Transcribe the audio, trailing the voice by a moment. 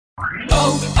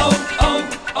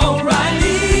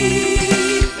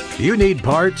O'Reilly. You need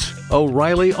parts?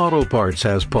 O'Reilly Auto Parts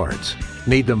has parts.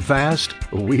 Need them fast?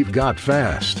 We've got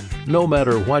fast. No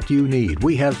matter what you need,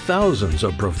 we have thousands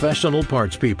of professional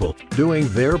parts people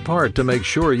doing their part to make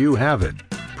sure you have it.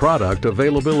 Product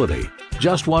availability.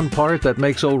 Just one part that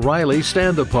makes O'Reilly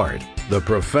stand apart. The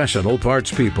professional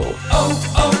parts people.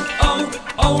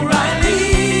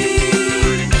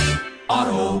 O'Reilly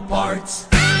Auto Parts.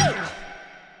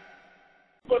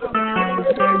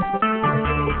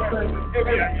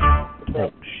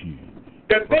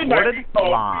 That they might be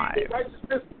called the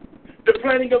righteousness, the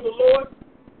planning of the Lord,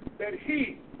 that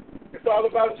He, it's all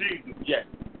about Jesus. Yes.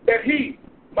 That He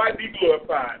might be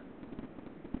glorified.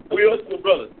 We listen to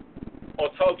brothers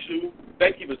on Talk Show.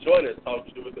 Thank you for joining us, Talk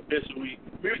Show, with the Bishop.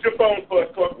 Use your phone for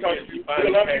us, Talk Show. We ask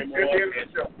you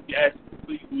to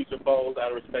please use your phones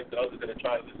out of respect to others that are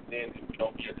trying to listen in, and we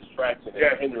don't be a distraction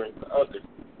and hindrance to others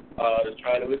that are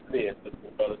trying to listen in, sisters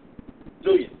and brothers.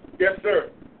 Julius. Yes,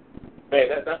 sir. Man,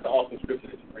 that's the awesome scripture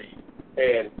that you read.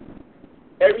 And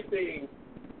everything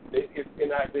that is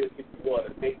in Isaiah 61,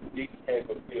 the things that Jesus came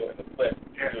to fulfill in the flesh.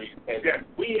 Yes. And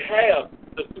we have,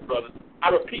 sisters and brothers, I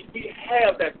repeat, we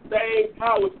have that same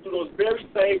power to do those very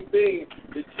same things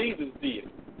that Jesus did.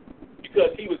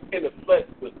 Because he was in the flesh,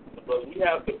 sisters and brothers. We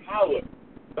have the power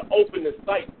to open the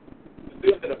sight, to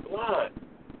them that are blind,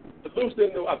 to loose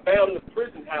them that are bound in the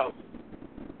prison houses.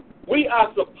 We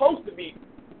are supposed to be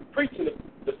preaching the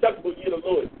acceptable year of the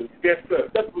Lord. Yes, sir.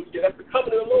 Acceptable year. That's the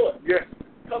covenant of the Lord. Yes.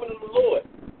 Covenant of the Lord.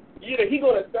 Either He's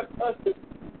going to accept us to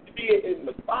be in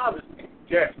the Father's kingdom.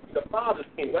 Yes. The Father's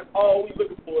kingdom. That's all we're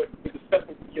looking for is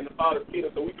acceptance to be in the Father's kingdom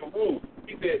so we can rule.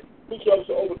 He said, whosoever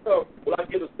shall overcome will I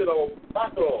give to sit on my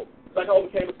throne. Like I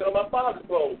overcame to sit on my Father's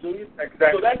throne, Julius.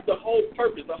 Exactly. So that's the whole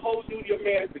purpose. The whole duty of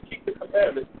man is to keep the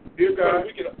commandments Dear so God,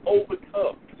 we can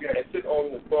overcome and sit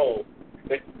on the throne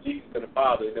next to Jesus and the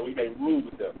Father, and that we may rule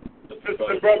with them. sisters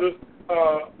and brothers,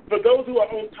 for those who are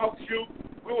on Talk Show,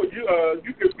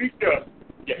 you can reach us.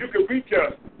 Yes. You can reach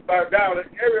us by dialing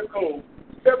area code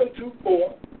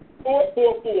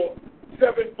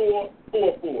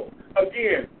 724-444-7444.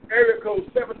 Again, area code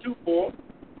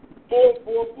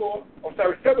 744-444.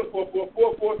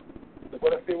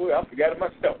 What I said, well, I forgot it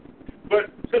myself.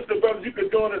 But sisters and brothers, you can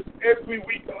join us every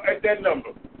week at that number.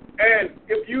 And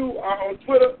if you are on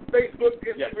Twitter, Facebook,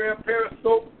 Instagram,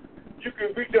 Periscope, you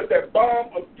can reach us at Balm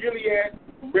of Gilead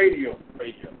Radio.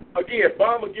 Again,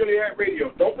 Balm of Gilead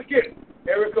Radio. Don't forget,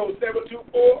 area code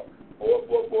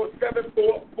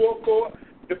 724-444-7444.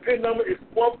 The PIN number is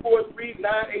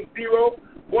 143980.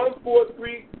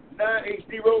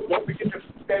 143980. Don't forget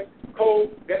that code.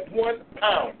 That's £1.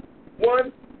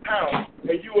 £1.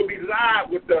 And you will be live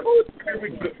with the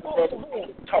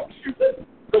Talk Show.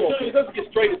 Let's get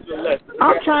straight into the lesson.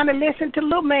 I'm trying to listen to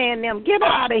little man them. Get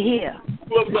out of here.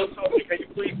 Whoever's going to talk to you, can you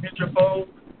please mute your phone?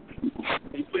 Can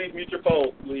you please mute your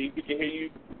phone, please? We can hear you,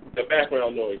 the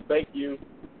background noise. Thank you.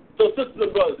 So, sisters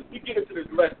and brothers, if you get into this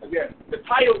lesson, the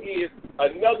title is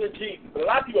Another Jesus. A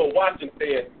lot of people are watching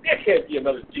saying, there can't be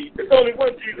another Jesus. There's only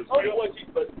one Jesus. Only one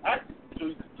Jesus, but actually,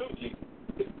 there's two Jesus.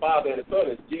 It's the Father and the Son.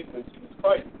 It's Jesus and Jesus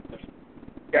Christ.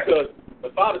 Because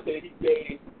the Father said He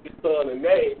gave His Son a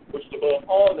name, which is above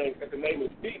all names, and the name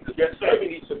is Jesus. Yes, sir. Every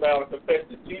knee shall bow and confess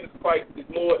that Jesus Christ is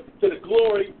Lord to the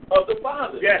glory of the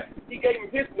Father. Yes. He gave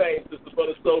Him His name, sister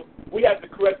brothers. So we have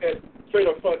to correct that straight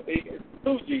up front. It's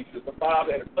two Jesus, the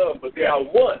Father and the Son, but they are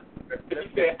one. He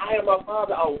said, I and my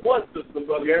Father are one, sister and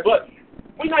brothers. Yes. But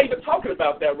we're not even talking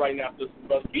about that right now, sister and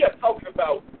brothers. We are talking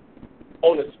about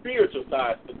on the spiritual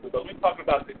side, sister and brothers. We're talking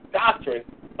about the doctrine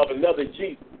of another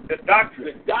Jesus. The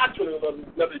doctrine of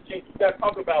another Jesus. We're not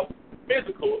talking about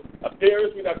physical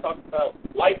appearance. We're not talking about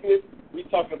likeness. We're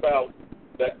talking about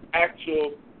the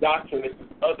actual doctrine that this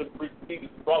other Jesus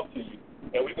brought to you.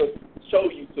 And we're going to show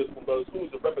you, sisters and brothers, who's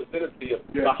the representative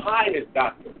behind his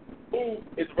doctrine. Who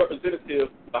is the representative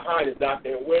behind his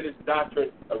doctrine and where this doctrine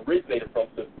originated from,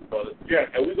 sisters and brothers. Yes.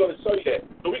 And we're going to show you that.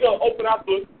 So we're going to open our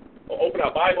book or open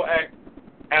our Bible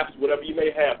apps, whatever you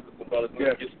may have, sisters and brothers.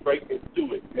 Let's get straight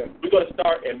into it. Yes. We're going to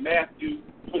start in Matthew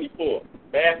 24.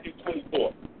 Matthew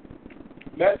 24.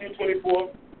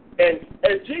 And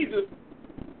as Jesus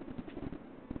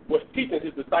was teaching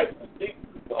his disciples, Jesus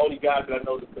is the only God that I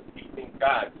know that's a teaching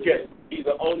God. Yes. He's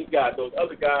the only God. Those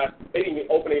other guys, they didn't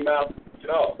even open their mouth at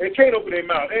all. They can't open their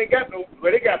mouth. They ain't got no,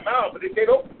 well, they got mouths, but they can't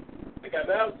open. They got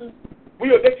mouths too?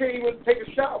 They can't even take a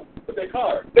shower with their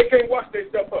car. They can't wash their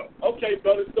stuff up. Okay,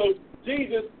 brothers. So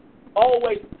Jesus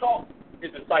always taught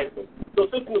his disciples. So,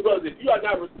 sisters and brothers, if you are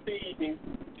not receiving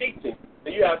teaching,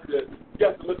 then you have to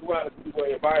look around and see what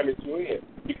environment you're in.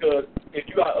 Because if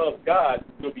you are of God,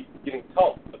 you'll be getting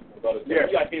taught, sisters and brothers. Yes.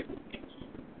 We are here to teach you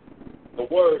the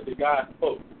words that God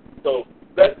spoke. So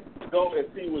let's go and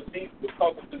see what Jesus was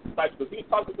talking to the disciples. He was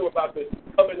talking to them about the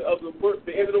coming of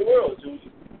the end of the world, Julius.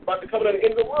 About the coming of the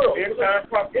end of the world. End-time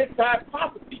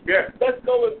prophecy. Yes. Let's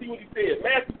go and see what he said.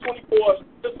 Matthew 24,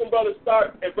 Sister and brothers,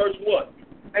 start at verse 1.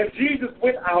 And Jesus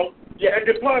went out and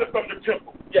departed from the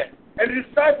temple. Yes. And the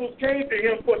disciples came to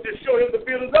him to show him the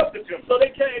buildings of the temple. So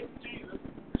they came to Jesus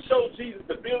to show Jesus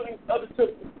the buildings of the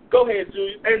temple. Go ahead,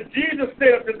 Julius. And Jesus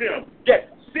said unto them, yes.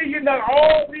 See ye not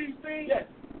all these things? Yes.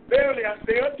 Verily I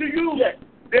say unto you, yes.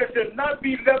 There shall not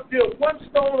be left here one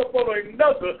stone upon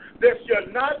another that shall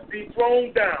not be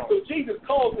thrown down. So Jesus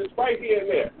calls this right here and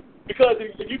there. Because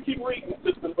if you keep reading,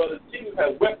 sisters and brothers, Jesus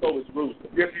has wept over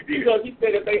Jerusalem. Yes, he did. Because he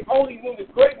said if they only knew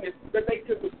the greatness that they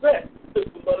could possess,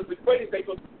 sisters and brothers, the greatness they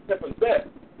could possess.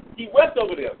 He wept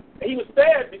over them. And he was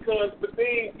sad because the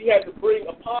things he had to bring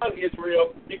upon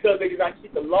Israel because they did not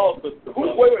keep the law, sisters and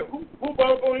brothers. Who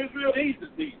brought upon Israel? Jesus.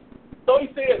 So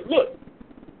he said, look,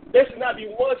 there should not be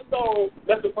one stone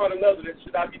left upon another that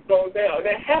should not be thrown down. And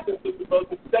that happened, sisters and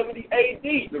brothers, in 70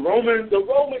 A.D. The Romans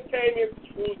came into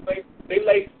Jerusalem. They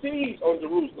laid siege on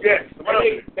Jerusalem. Yes.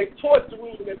 They torched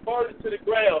Jerusalem and burned it to the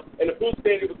ground. And the book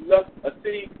said it was left a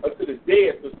city unto the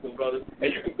dead, sisters and brothers.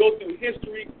 And you can go through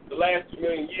history, the last 2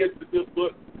 million years of this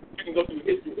book. You can go through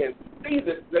history and see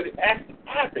that it actually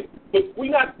happened. But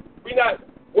we're not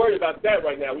worried about that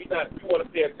right now. We want to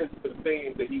pay attention to the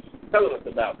things that he's telling us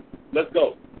about. Let's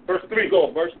go. Verse 3.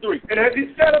 Go. Verse 3. And as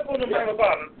he sat up on the Mount of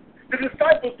Olives, the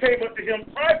disciples came unto him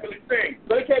privately, saying,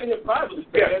 So they came to him privately,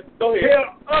 saying, Go ahead.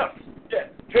 Tell us. Yes.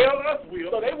 Tell us,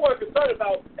 Will. So they weren't concerned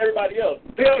about everybody else.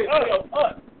 Tell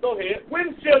us. Go ahead.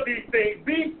 When shall these things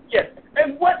be? Yes.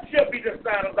 And what shall be the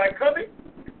sign of thy coming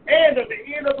and of the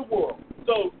end of the world?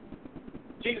 So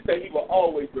Jesus said he will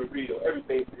always reveal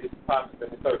everything to his prophets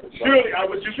and his servants. Surely I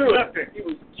would do nothing. He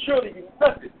will surely do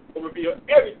nothing to reveal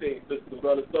everything, sisters and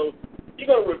brothers. So he's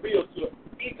going to reveal to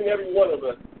each and every one of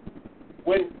us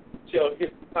when shall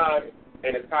his time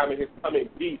and the time of his coming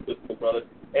be, sisters and brothers.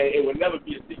 And it will never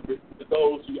be a secret to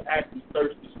those who actually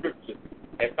search the scriptures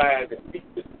and find and seek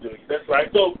this, Julius. That's right.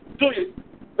 So, Julius,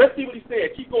 let's see what he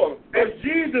said. Keep going. And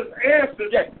Jesus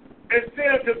answered and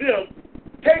said to them,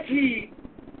 Take heed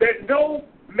that no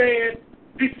man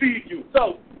deceive you.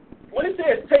 So, when it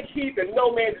says take heed that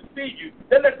no man deceive you,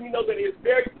 that lets me know that it's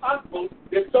very possible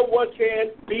that someone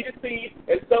can be deceived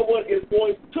and someone is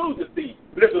going to deceive.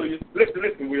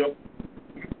 Listen, Will.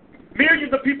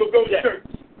 Millions of people go to church.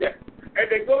 Yes. And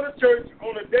they go to church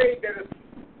on a day that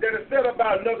is set up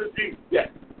by another Jesus. Yes.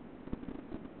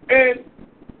 And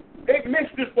they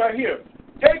miss this right here.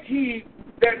 Take heed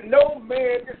that no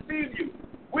man deceive you.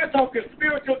 We're talking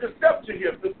spiritual deception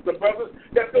here, sisters and brothers,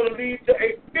 that's going to lead to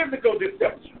a physical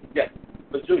deception. Yes.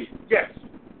 But Julius. Yes.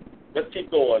 Let's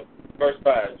keep going. Verse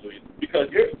 5, Julius. Because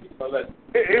here we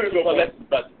go.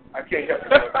 I can't help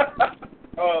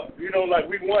it. Like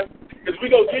we want. Because we're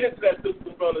going to get into that, sisters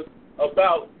and brothers,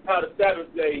 about how the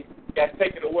Sabbath day got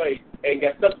taken away and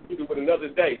got substituted with another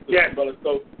day, sisters and brothers.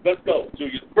 So let's go,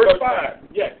 Julius. Verse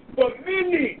 5. Yes. For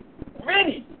many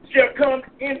shall come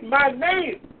in my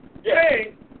name,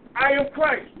 saying, I am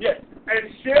Christ. Yes.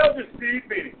 And shall deceive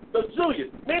many. So,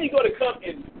 Julius, many going to come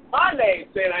in my name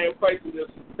saying I am Christ and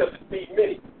shall deceive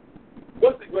many.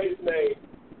 What's the greatest name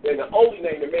and the only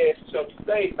name a man shall be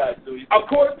saved by, Julius?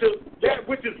 According to that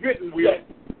which is written, Will,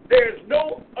 there is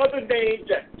no other name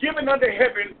given under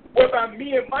heaven whereby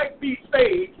men might be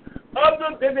saved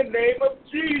other than the name of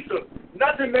Jesus.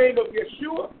 Not the name of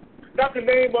Yeshua, not the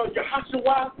name of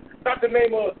Yahashua, not the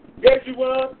name of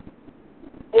Yeshua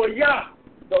or Yah.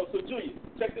 So Julius,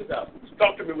 check this out.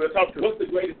 Talk to me, Will. Talk to me. What's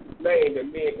the greatest name that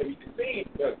men can be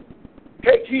deceived under?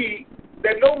 Take heed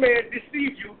that no man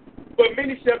deceive you, but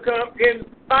many shall come in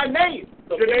my name,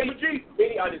 so the name of Jesus.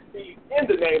 Many are deceived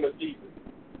in the name of Jesus.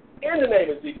 In the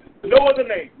name of Jesus. No other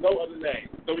name. No other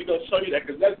name. So we're going to show you that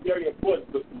because that's very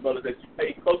important, sisters and brothers, that you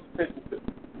pay close attention to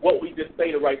what we just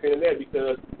stated right then and there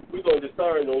because we're going to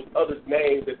discern those other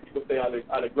names that people say are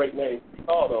the great names to be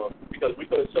called on because we're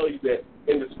going to show you that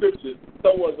in the scriptures,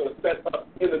 someone's going to set up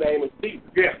in the name of Jesus.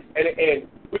 Yes. And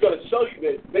we're going to show you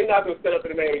that they're not going to set up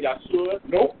in the name of Yahshua.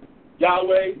 Nope.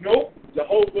 Yahweh. Nope.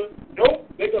 Jehovah. Nope.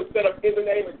 They're going to set up in the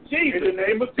name of Jesus. In the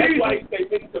name of That's Jesus. why he say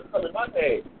many shall come in my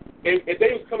name. If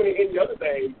they was coming in any other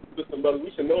name, listen, brother,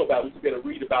 we should know about it. We should be able to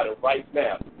read about it right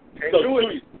now. So,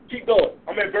 please, keep going.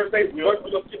 I'm at verse 8. We're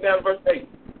going to skip down to verse 8.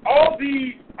 All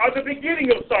these are the beginning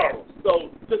of sorrows.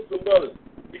 So, sisters and brothers,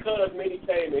 because many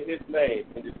came in his name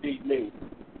and deceived many.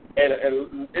 And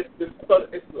it's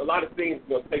a lot of things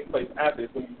going to take place after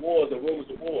this. Going to be wars and rumors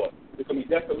of war. There's going to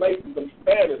be desolation. There's going to be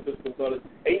famine, sisters and brothers.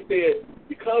 And he said,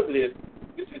 because of this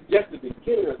is just the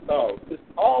beginning of sorrow.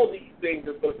 All these things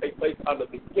that's going to take place are the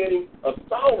beginning of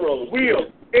sorrow.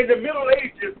 In the Middle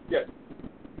Ages, yes,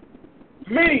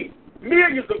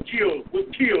 millions of were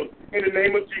killed in the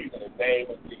name of Jesus. In the name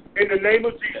of Jesus. In the name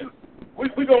of Jesus. Yes.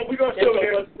 We're gonna show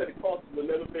that the crosses will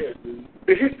never bear, dude.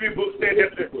 The history book said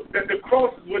that the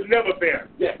crosses would never bear.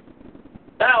 Yes.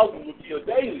 Thousands were killed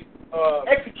daily.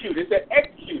 Executed. It said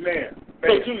execute. Man.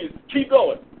 So, Julius, keep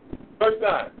going. Verse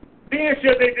 9. Then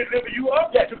shall they deliver you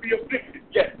up to be afflicted,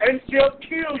 and shall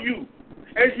kill you,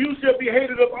 and you shall be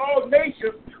hated of all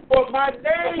nations for my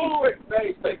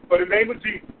name's sake. For the name of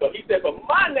Jesus. So he said, for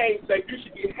my name's sake, you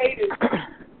should be hated.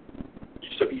 You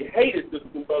should be hated,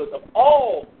 sisters and brothers, of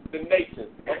all the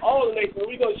nations. Of all the nations. And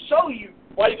we're going to show you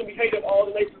why you're going to be hated of all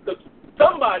the nations, because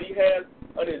somebody has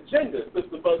an agenda,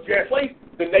 sisters and brothers, to replace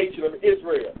the nation of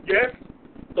Israel. Yes.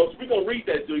 So we're going to read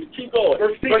that, Julius. Keep going.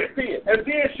 Verse 10. And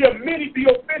then shall many be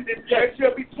offended, and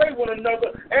shall betray one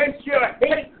another, and shall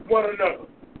hate one another.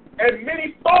 And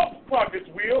many false prophets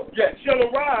shall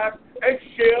arise, and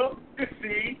shall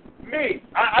deceive many.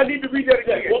 I need to read that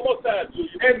again. One more time,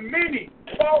 Julius. And many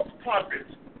false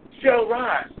prophets shall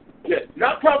rise. Yes.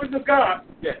 Not prophets of God.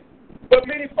 Yes. But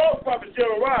many false prophets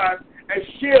shall arise, and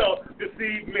shall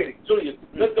deceive many. Julius,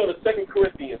 let's go to 2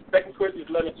 Corinthians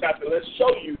 11 chapter. Let's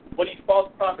show you where these false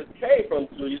prophets came from,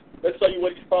 Julius. Let's show you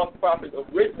where these false prophets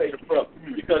originated from.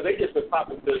 Because they just been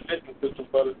popping to the business system,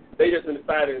 brothers. They just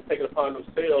decided and taken upon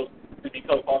themselves to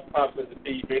become false prophets and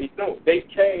deceive many. No, they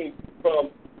came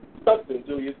from something,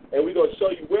 Julius, and we're going to show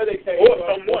you where they came from.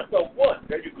 Someone.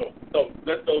 There you go. So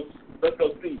let's go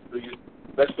see, Julius.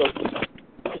 Let's go see.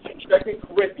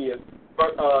 2 Corinthians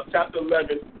chapter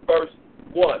 11, verse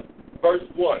 1. Verse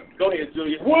 1. Go ahead,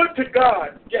 Julius. Would to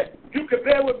God, yes, you could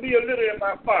bear with me a little in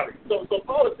my folly. So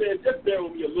Paul is saying, just bear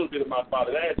with me a little bit of my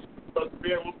folly. I ask you to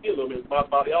bear with me a little bit of my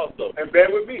folly also. And bear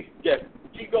with me. Yes.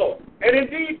 Keep going. And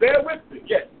indeed, bear with me.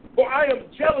 Yes. For I am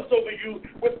jealous over you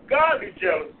with godly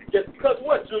jealousy. Yes, because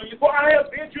what, Julius? For I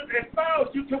have entered and found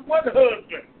you to one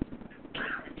husband.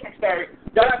 I'm sorry.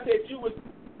 God said through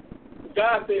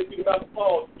the mouth of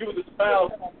Paul, you was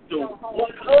espoused to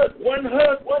one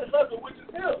husband, which is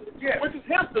him. Yes. Which is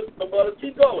him, sister, brother.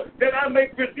 Keep going. That I may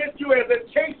present you as a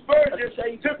chaste virgin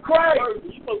to Christ.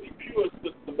 You're supposed to be pure,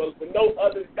 sister, brother, for no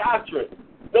other doctrine,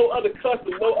 no other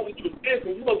custom, no other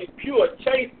tradition. You're supposed to be pure,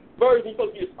 chaste virgin. You're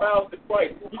supposed to be espoused to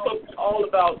Christ. You're supposed to be all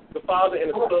about the Father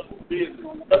and the Son's business.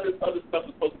 Other stuff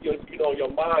is supposed to be on your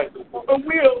mind. Then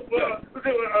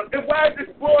why is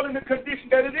this world in the condition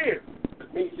that it is?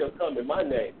 Many shall come in my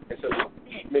name and shall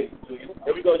receive many to you.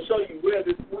 And we're going to show you where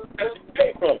this message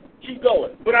came from. Keep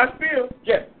going. But I feel,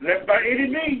 yes, lest by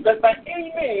any means, as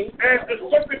the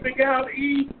serpent beguiled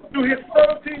Eve through his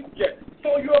subtlety, yes,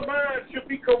 so your mind should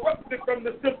be corrupted from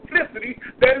the simplicity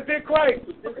that is in Christ.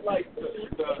 It's like the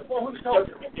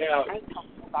serpent beguiled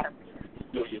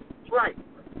Eve. Right.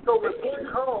 So within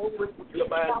home, your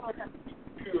mind is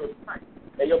pure,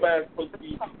 and your mind is supposed to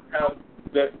be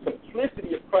the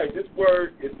simplicity of Christ. This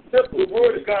word is simple. The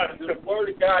word of God is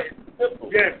simple.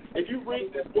 Yes. If you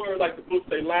read this word like the book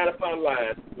say, line upon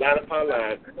line,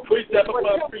 precept upon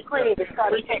precept,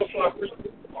 precept upon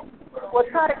precept. We'll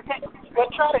try to set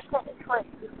it straight.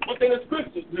 Within the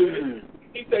scriptures,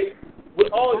 he say,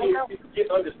 with all your get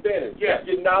understanding. Yes.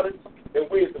 Get knowledge and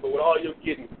wisdom, but with all your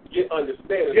get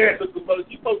understanding. Yes. Because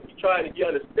you're supposed to be trying to get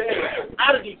understanding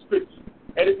out of these scriptures.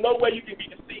 And there's no way you can be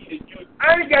deceived.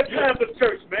 I ain't got time for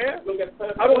church, man.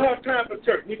 I don't have time for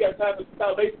church. You got time for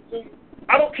salvation too?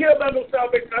 I don't care about no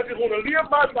salvation. I just want to live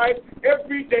my life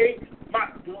every day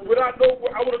without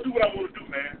I want to do what I want to do,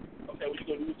 man. Okay, well,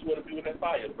 you're going to do what you want to do in that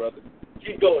fire, brother.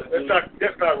 Keep going.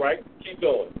 That's not right. Keep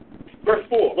going. Verse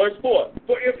 4.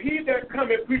 For if he that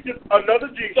cometh preacheth another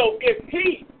Jesus. So if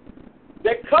he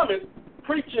that cometh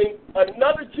preaching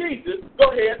another Jesus,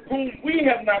 go ahead, whom we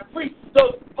have not preached.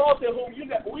 So Paul said,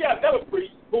 we have never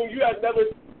preached, whom we have never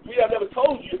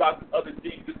told you about the other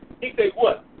Jesus. He said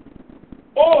what?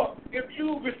 Or if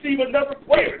you receive another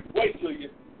spirit. Wait till you.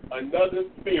 Another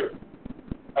spirit.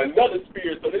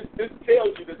 So this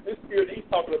tells you that this spirit he's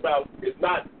talking about is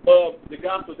not of the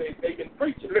gospel they've been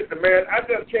preaching. Listen, man, I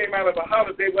just came out of a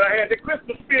holiday where I had the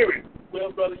Christmas spirit. Well,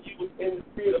 brother, you was in the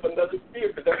spirit of another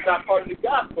spirit, because that's not part of the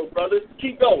gospel, brother.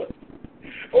 Keep going.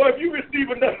 Or if you receive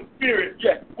another spirit,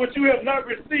 yes, which you have not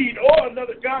received, or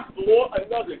another gospel.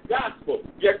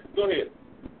 Yes, go ahead.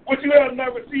 Which you have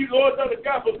not received, or another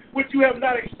gospel, which you have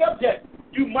not accepted. Yes.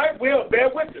 You might well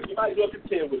bear witness. You might as well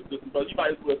contend with this, brother. You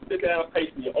might as well sit down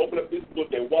patiently and open up this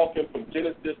book and walk in from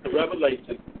Genesis to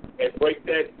Revelation and break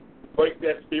that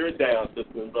spirit down,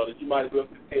 sisters and brothers. You might as well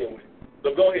contend with it.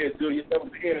 So go ahead, Julius. That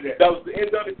was the end of that. That was the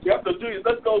end of it. Yep. So Julius,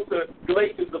 let's go to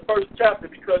Galatians, the first chapter,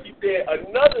 because he said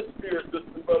another spirit, sisters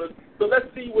and brothers. So let's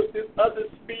see what this other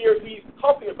spirit he's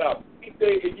talking about. He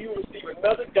said if you receive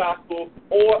another gospel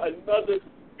or another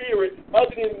spirit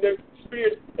other than the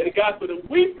spirit and the gospel that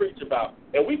we preach about,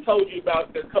 and we told you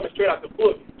about that's coming straight out the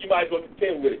book, you might as well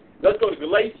contend with it. Let's go to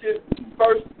Galatians,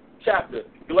 first chapter,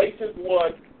 Galatians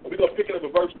 1, and we're going to pick it up at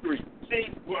verse 3. See,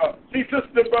 sisters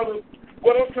and brothers,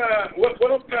 what I'm trying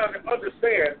to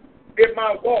understand in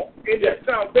my walk, in that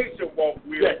salvation walk,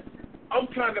 Will, I'm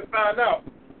trying to find out.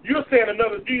 You're saying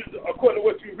another Jesus according to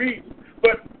what you read,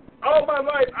 but all my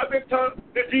life I've been taught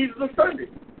that Jesus is Sunday.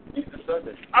 Jesus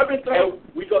Sunday. I've been taught. And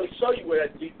we're going to show you where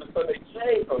that Jesus Sunday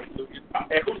came from,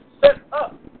 and who set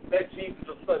up that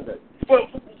Jesus Sunday. Well,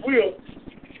 Will,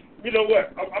 you know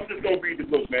what? I'm just going to read the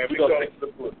book, man. We're going to stick to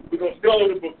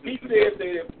the book. He says that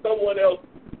if someone else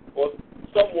or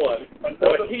someone,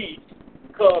 another he,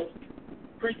 comes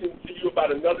preaching to you about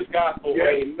another gospel or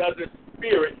another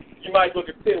spirit, you might as well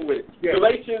contend with it. Yes.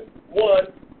 Galatians 1,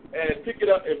 and pick it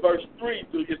up in verse 3.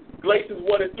 So it's Galatians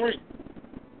 1 and 3.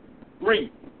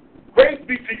 Read. Grace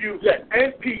be to you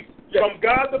and peace from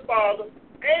God the Father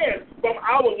and from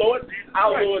our Lord Jesus Christ.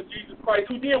 Our Lord Jesus Christ,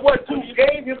 who did what? Who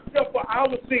gave himself for our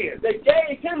sins. They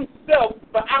gave himself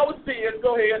for our sins.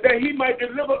 Go ahead. That he might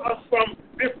deliver us from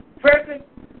this present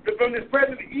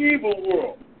evil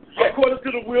world, according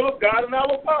to the will of God and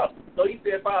our Father. So he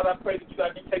said, Father, I pray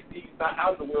that you take these not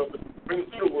out of the world, but bring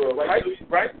them to the world, right?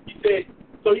 Right. He said,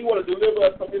 so he want to deliver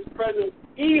us from this present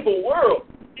evil world.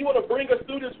 He want to bring us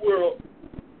through this world.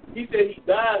 He said he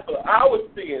died for our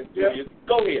sins.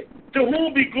 Go ahead. To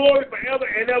whom be glory forever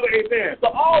and ever, amen.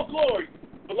 So all glory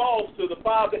belongs to the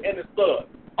Father and the Son.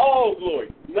 All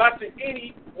glory, not to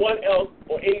anyone else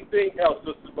or anything else,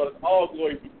 sisters, but all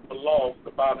glory belongs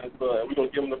to the Father and the Son. And we're going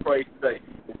to give him the praise today.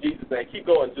 In Jesus' name. Keep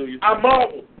going, Julius. I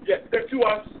marvel that you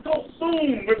are so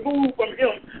soon removed from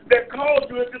him that called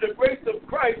you into the grace of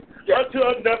Christ unto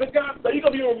another gospel. So you're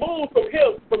going to be removed from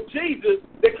him, from Jesus,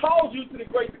 that calls you to the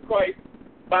grace of Christ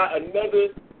by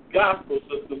another gospel,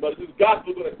 sister. But this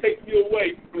gospel is going to take you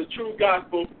away from the true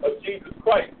gospel of Jesus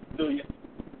Christ, Julius.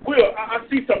 Will, I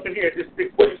see something here.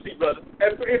 What do you see, brother?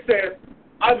 It says,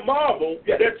 I marvel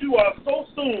that you are so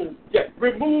soon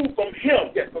removed from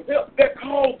him, that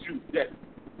called you.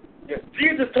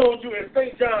 Jesus told you in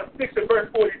St. John 6 and verse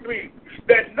 43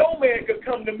 that no man could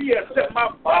come to me except my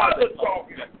Father draw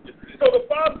him. So the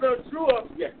Father drew us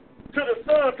to the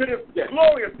Son, to this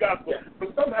glorious gospel.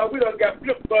 But somehow we done got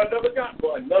flipped by another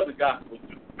gospel.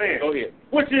 Man. Go ahead.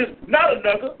 Which is not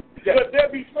another, but there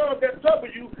be some that trouble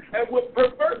you and will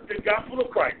pervert the gospel of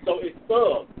Christ. So it's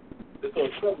some that's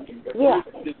going to trouble you.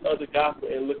 Listen to this other gospel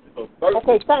and look to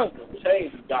pervert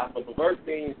change the gospel. Pervert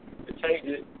means to change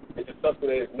it into something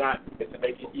that is not, and to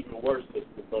make it even worse, and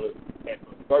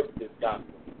pervert this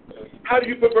gospel. How do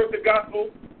you pervert the gospel?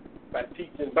 By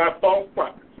teaching by false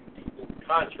prophets. Teaching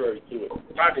contrary to it.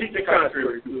 By teaching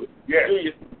contrary to it.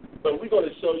 Yes. So we're going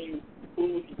to show you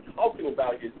who he's talking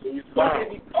about here. Julius. What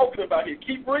is he talking about here?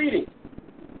 Keep reading.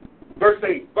 Verse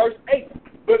 8.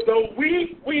 But though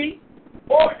we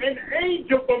or an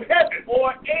angel from heaven,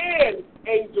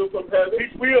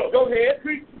 which will go ahead,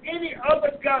 preach any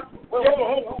other gospel.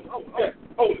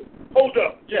 Hold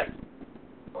up. Yes.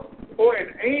 Or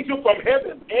an angel from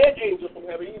heaven. An angel from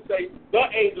heaven. He didn't say the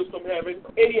angels from heaven,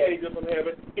 any angel from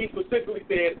heaven. He specifically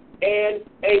said an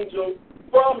angel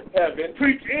from heaven.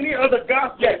 Preach any other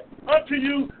gospel unto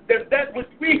you than that which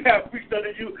we have preached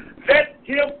unto you. Let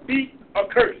him be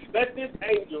accursed. Let this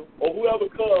angel or whoever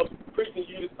comes preaching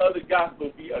you this other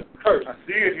gospel be accursed. I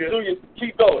see it here. Julius,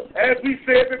 keep going. As we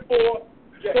said before,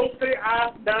 so say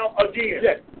I now again.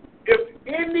 Yes. If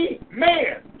any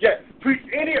man preach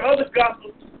any other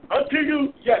gospel unto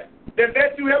you than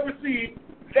that you have received,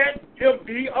 let him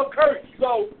be accursed.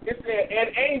 So it said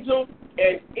an angel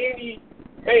and any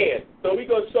man. So we're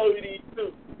going to show you these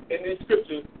two in this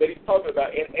scripture that he's talking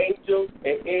about. An angel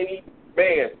and any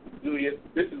man. Julius,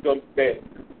 this is going to be bad.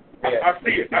 I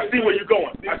see it. I see where you're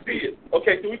going. I see it.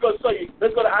 Okay, so we're going to show you.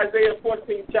 Let's go to Isaiah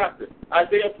 14 chapter.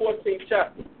 Isaiah 14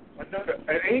 chapter.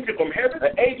 An angel from heaven?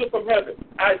 An angel from heaven.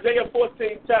 Isaiah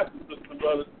 14 chapter, sisters and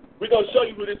brothers. We're going to show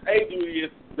you who this angel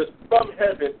is that's from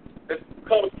heaven that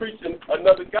comes preaching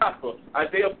another gospel.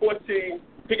 Isaiah 14,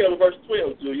 picking up verse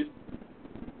 12, Julius.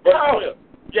 Verse 12.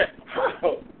 Yes.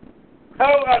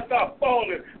 How art thou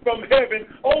fallen from heaven,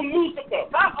 O Lucifer?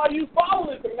 How are you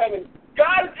fallen from heaven?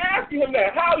 God is asking him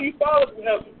that. How are you fallen from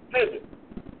heaven?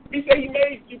 He said he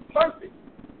made you perfect.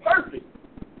 Perfect.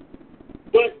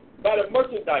 But by the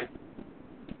merchandise,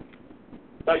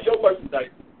 by your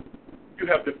merchandise, you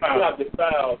have defiled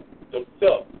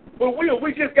themselves. But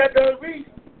we just got done reading.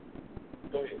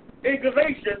 Go ahead. In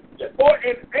Galatians, Yes. or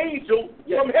an angel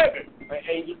Yes. from heaven. An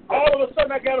angel. All of a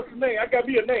sudden, I got us a name. I got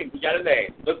me a name. We got a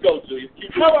name. Let's go, Julius.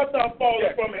 How art thou fallen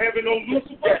Yes. from heaven, O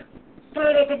Lucifer, Yes.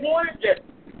 son of the morning? Yes.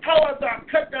 How art thou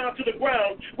cut down to the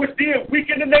ground, which did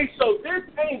weaken the nation? So this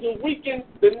angel weakened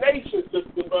the nation,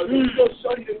 sister, brother. He's going to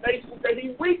show you the nations that he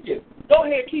weakened. Go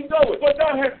ahead, keep going. But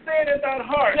thou hast said in thine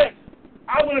heart, Yes.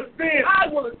 I will ascend I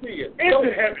want to see it.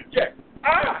 into heaven. Yes.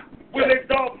 I will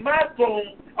exalt my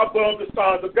throne above the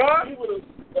stars of God. He would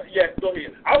have, yes, go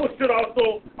ahead. I will sit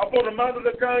also upon the mount of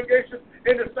the congregation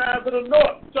in the sides of the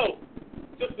north. So,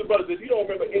 sisters and brothers, if you don't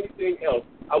remember anything else,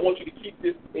 I want you to keep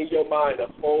this in your mind the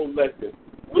whole lesson.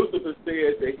 Lucifer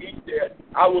says that he said,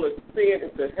 I will ascend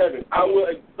into heaven. I will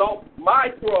exalt my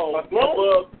throne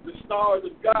above the stars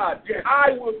of God. Yes.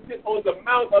 I will sit on the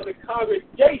mount of the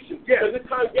congregation. Yes. Because this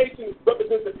congregation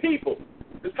represents the people.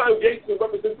 This congregation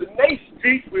represents the nation.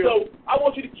 So I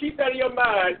want you to keep that in your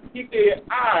mind. He said,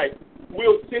 I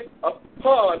will sit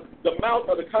upon the mount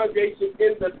of the congregation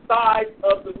in the sides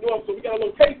of the north. So we got a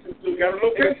location. So we got a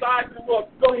location. In the sides of the north.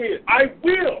 Go ahead. I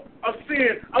will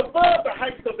ascend above the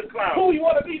heights of the clouds. Who you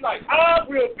want to be like? I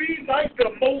will be like the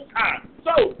Most High.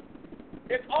 So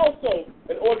it's also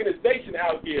an organization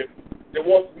out here that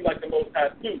wants to be like the Most High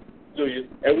too, Julius.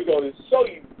 And we're going to show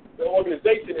you the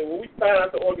organization. And when we find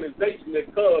out the organization that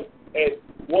comes and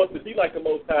wants to be like the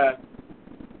Most High,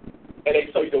 and they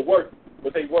show you the work,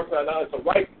 but they work on knowledge of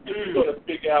right, you're going to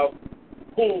figure out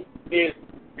who is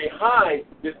behind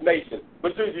this nation.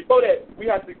 But Julius, before that, we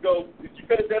have to go. Did you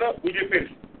finish that up? We just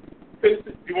finished. Finish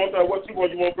it. You want what you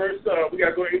want? You want verse? We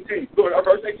got to go to 18. Go to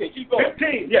verse 18. Keep going.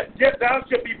 15. Yes. Yet thou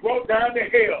shalt be brought down to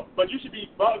hell. But you should be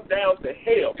brought down to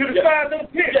hell. To the Yes. sides of the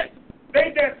pit. Yes.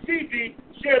 They that see thee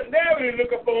shall narrowly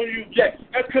look upon you. Yes.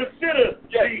 And consider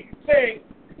Yes. thee, saying,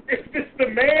 is this the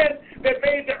man that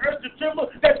made the earth to tremble,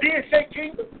 that did shake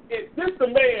kingdoms? Is this the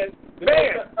man that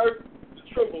made the earth to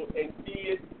tremble and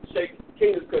did shake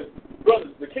kingdoms? Because,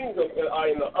 brothers, the kingdoms are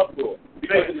in the uproar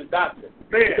because of his doctrine.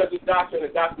 Because of his doctrine, the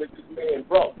doctrine that this man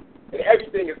brought. And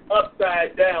everything is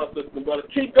upside down, sisters and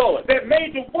brothers. Keep going. That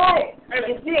made the world and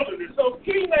the wilderness. So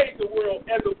he made the world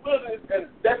and the wilderness and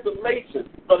desolation.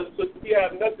 Brothers and sisters, we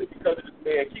have nothing because of this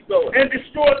man. Keep going. And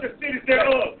destroyed the cities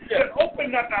thereof. Yes. And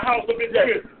opened not the house of his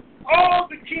Yes. prison. All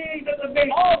the kings of the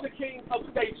nation. All the kings of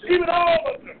the nation. Even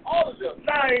all of them.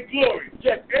 Lie in glory.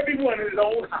 Yes. Everyone in his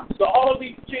own house. So all of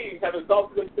these kings have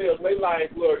exalted themselves, and they lie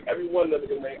in glory, every one of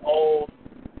them in their own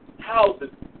houses,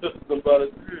 sisters and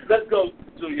brothers. Let's go,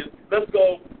 Julius. Let's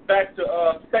go back to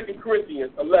 2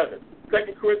 Corinthians 11.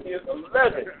 2 Corinthians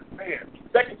 11. Man.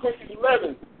 2 Corinthians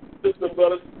 11, sisters and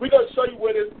brothers. We're going to show you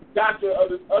where this doctrine of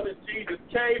this other Jesus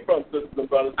came from, sisters and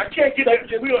brothers. I can't get that.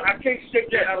 I can't shake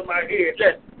that out of my head.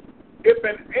 Yes. If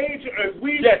an angel, as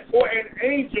we, Yes. or an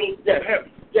angel Yes. of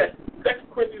heaven. Yes. 2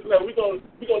 Corinthians 11. We're going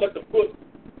to let the book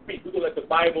speak. We're going to let the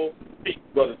Bible speak,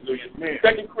 brothers and sisters. Man.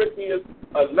 2 Corinthians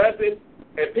 11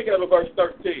 and picking up at verse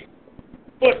 13.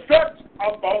 But such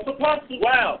are false apostles.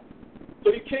 Wow.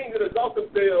 So these kings that exalt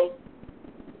themselves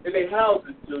in their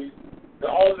houses, Julius, and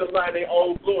all of them lie in their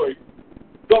own glory.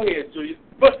 Go ahead, Julius.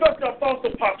 But such are false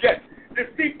apostles. Yes.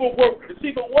 Deceitful workers.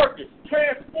 Deceitful workers.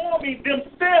 Transforming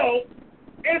themselves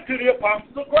into the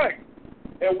apostles of Christ.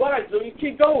 And why, Julius?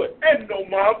 Keep going. And no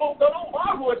marvel. So don't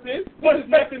marvel at this. But it's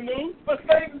nothing new. But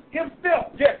Satan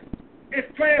himself, Yes. is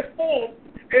transformed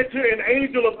into an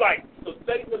angel of light. So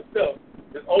Satan himself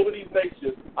is over these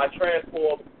nations are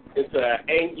transformed into an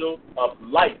angel of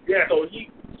light. Yes. So he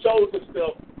shows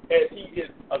himself as he is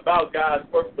about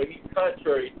God's work, but he's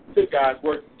contrary to God's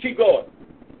work. Keep going.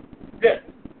 Yes.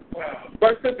 Wow.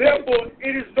 Verse 15. Therefore,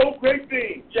 it is no great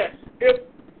thing. Yes. If,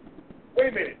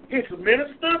 wait a minute, his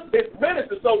ministers? His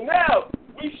ministers. So now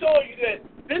we show you that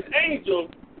this angel,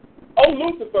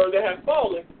 Lucifer, that has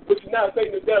fallen, which is now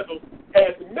Satan the devil,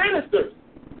 has ministers.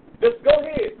 Just go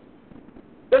ahead.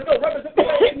 Let's go represent the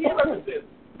way he represents.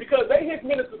 Because they his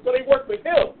ministers, so they work for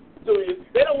him. Julius.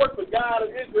 They don't work for God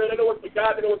of Israel. They don't work for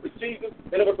God. They don't work for Jesus.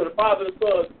 They don't work for the Father and the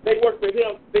Son. They work for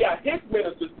him. They are his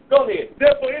ministers. Go ahead.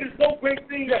 Therefore, it is no great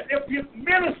thing that if his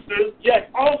ministers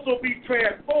also be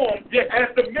transformed as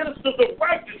the ministers of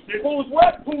righteousness, whose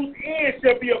end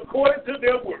shall be according to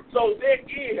their works. So their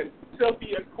end shall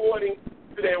be according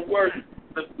to their works,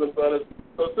 sisters and brothers.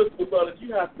 So, sisters and brothers,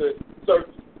 you have to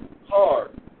search hard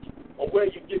on where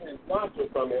you're getting this doctrine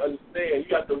from and understand.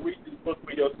 You have to read this book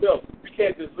for yourself. You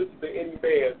can't just listen to any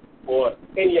man or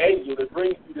any angel that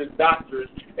brings you this doctrine,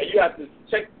 and you have to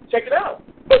check it out.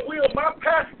 But my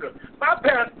pastor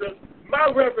my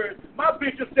reverend, my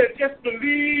bishop said, just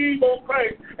believe on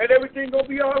Christ and everything going to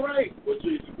be all right. Well,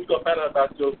 Jesus, we're going to find out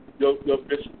about your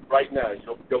bishop right now,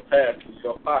 your pastor,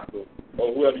 your apostle,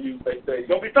 or whoever you may say.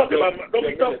 Don't be talking about him. Don't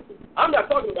be talking. I'm not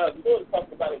talking about it. The Lord is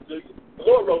talking about him, Julius. The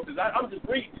Lord wrote this. I'm just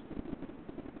reading.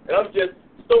 And I'm just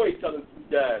storytelling to you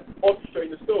guys,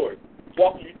 orchestrating the story,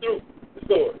 walking you through the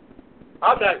story.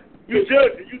 I'm not. You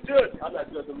judge. I'm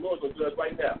not judging. The Lord's going to judge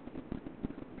right now.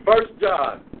 1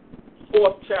 John,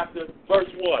 4th chapter,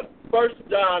 verse 1. 1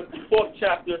 John, 4th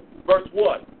chapter, verse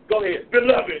 1. Go ahead.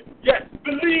 Beloved, yes,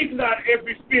 believe not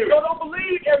every spirit. No, don't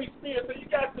believe every spirit. So you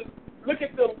got to look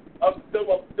at them,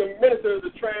 the ministers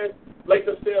that translate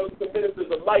themselves to ministers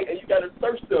of light, and you got to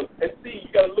search them and see.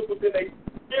 You got to look within their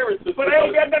spirits. But I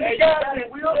ain't got nothing to guide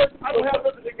me. I don't have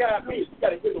nothing to guide me. You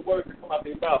got to hear the words that come out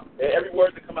their mouth. And every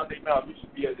word that come out their mouth, you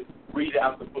should be able to read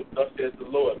out the book. Thus says the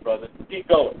Lord, brother. Keep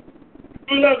going.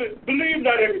 Beloved, believe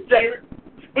not every spirit,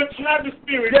 but try the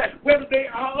spirit, whether they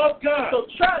are of God. So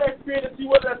try that spirit and see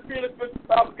whether that spirit is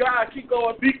of God. Keep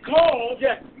going. Because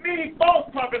many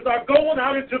false prophets are going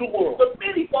out into the world. So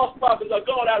many false prophets are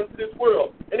going out into this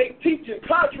world, and they teaching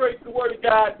contrary to the word of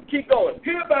God. Keep going.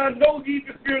 Hereby know ye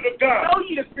the Spirit of God. Know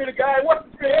ye the Spirit of God.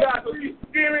 What's the Spirit of God? The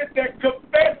Spirit that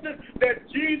confesses that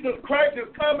Jesus Christ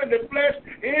is come in the flesh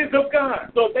is of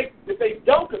God. So if they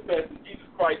don't confess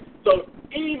Jesus Christ, so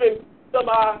even some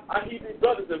of our Hebrew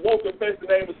brothers that won't confess the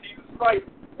name of Jesus Christ,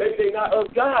 maybe they're not of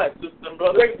God, sister,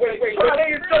 brother. Wait.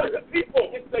 Try the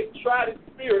people. If they try the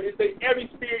spirit, if they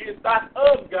every spirit is not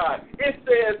of God. It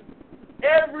says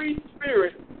every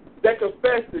spirit that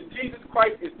confesses that Jesus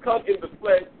Christ is come in the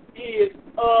flesh is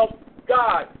of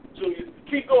God. Julius,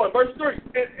 keep going. Verse 3.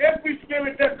 And every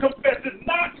spirit that confesses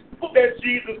not that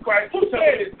Jesus Christ. Who's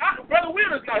saying this? Brother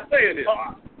Will is not saying this.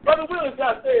 Brother Will is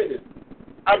not saying this.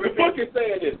 The book is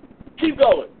saying this. Keep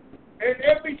going. And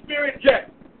every spirit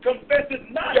confesses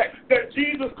not that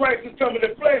Jesus Christ is coming in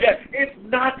the flesh. It's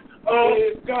not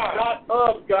of God. Not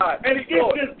of God. And it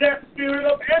is that spirit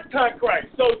of Antichrist.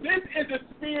 So this is the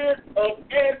spirit of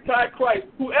Antichrist.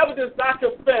 Whoever does not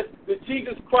confess that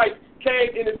Jesus Christ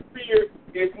came in the spirit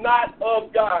is not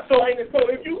of God. So if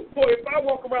I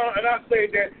walk around and I say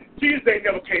that Jesus ain't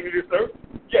never came to this earth,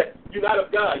 you're not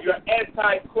of God. You're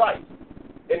Antichrist.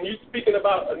 And you're speaking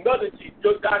about another Jesus.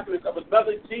 Your doctrine is of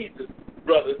another Jesus,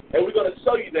 brother. And we're going to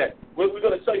show you that. We're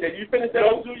going to show you that. You finished that?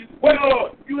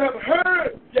 Well, you have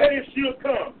heard that it should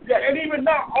come. And even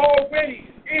now already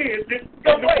is in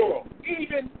the world.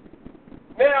 Even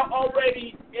now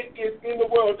already it is in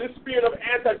the world. This spirit of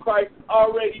Antichrist is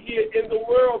already here in the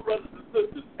world, brothers and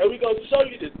sisters. And we're going to show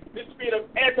you this spirit of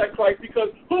Antichrist,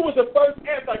 because who was the first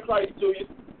Antichrist, Julius?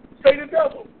 Satan, the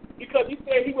devil. Because he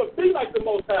said he would be like the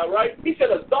Most High, right? He should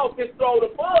exalt his throne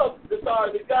above the stars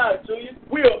of God, Julius.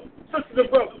 Will, sisters and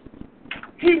brothers,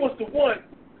 he was the one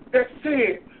that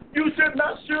said, you should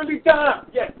not surely die.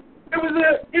 Yes. He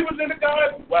was in the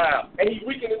garden. Wow. And he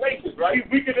weakened the nations, right? He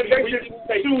weakened the nations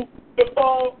to the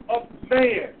fall of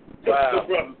man. Wow. Sisters and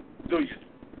brothers. Julius.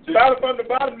 Started from the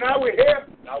bottom, now we're here.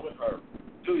 Now we're her.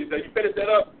 Julius, now you finish that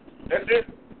up? That's it.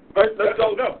 Let's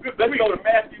go to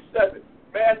Matthew 7.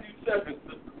 Matthew 7,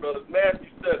 sisters and brothers.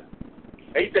 Matthew 7.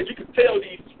 And he said you can tell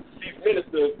these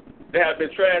ministers that have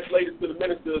been translated to the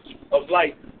ministers of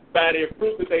light by their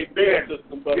fruit that they bear, sisters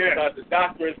and brothers, about the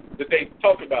doctrine that they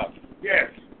talk about. Yes.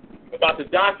 About the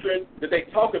doctrine that they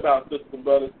talk about, sisters and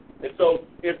brothers. And so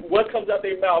if what comes out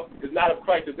their mouth is not of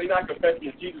Christ, if they're not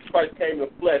confessing that Jesus Christ came in the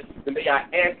flesh, then they are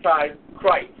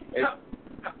anti-Christ.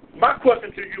 My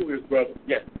question to you is, brother.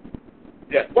 Yes.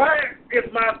 Why is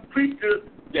my preachers,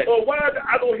 or why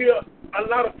I don't hear a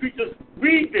lot of preachers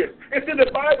read this? It's in the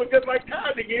Bible just like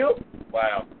tithing is.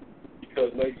 Wow.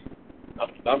 Because maybe,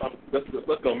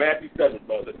 let's go Matthew 7,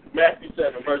 brother. Matthew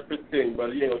 7, verse 15,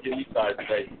 brother. You ain't going to get me started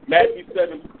today. Matthew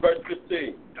 7, verse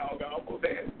 15.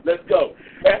 Let's go.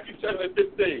 Matthew 7 and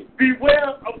 15. Beware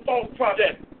of false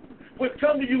prophets, which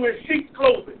come to you in sheep's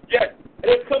clothing. Yes.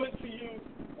 And they're coming to you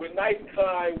with nice,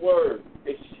 kind words.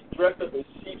 And dressed up in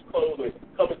sheep's clothing,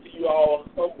 coming to you all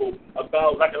humble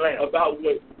about like a lamb, about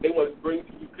what they want to bring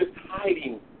to you, good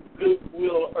tidings,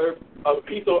 goodwill on earth,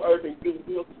 peace on earth, and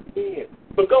goodwill to men.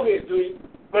 But go ahead, Julius.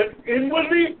 But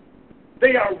inwardly,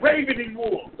 they are ravening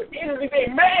wolves. But inwardly,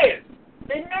 they mad.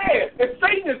 They mad. And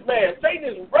Satan is mad. Satan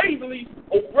is raven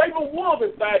wolf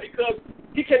inside, because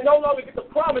he can no longer get the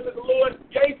promise that the Lord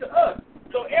gave to us.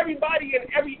 So everybody and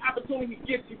every opportunity he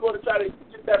gets, he's going to try to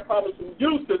get that promise from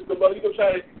you, sister, brother. He's going to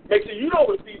try to make sure you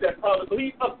don't receive that promise. So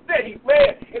he's upset. He's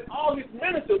mad. And all his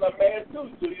ministers are mad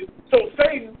too, Julius. So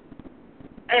Satan,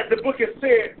 as the book has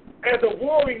said, as a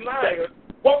roaring lion,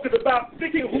 walketh about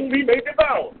seeking whom he may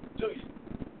devour. Julius,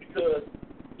 because,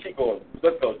 keep going.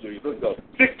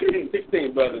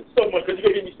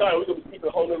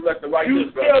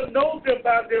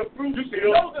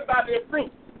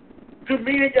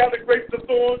 he ain't got the grapes of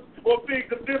thorns or figs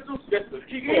of thistles. Yes, sir.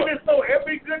 Even so,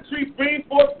 every good tree brings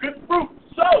forth good fruit.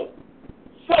 So,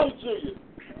 Julius.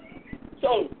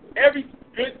 So, every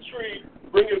good tree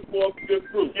bringing forth good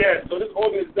fruit. Yes. So this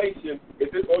organization,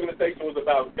 if this organization was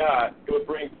about God, it would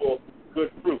bring forth good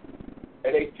fruit.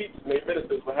 And they teach and they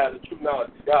ministers will have the true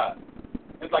knowledge of God.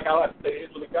 It's like I like to say, the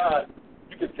Israel of God,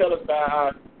 you can tell us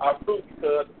by our fruit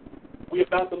because we're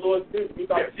about the Lord's business. We're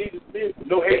about Jesus' business.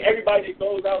 No hate. Everybody that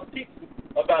goes out teaching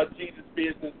about Jesus'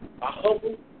 business are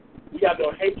humble. We have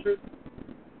no hatred.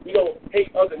 We don't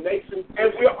hate other nations.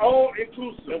 And we're all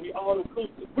inclusive. We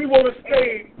want to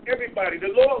save everybody. The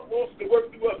Lord wants to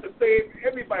work through us to save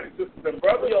everybody, sisters and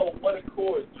brothers. We on one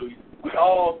accord, Julius. We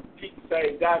all teach the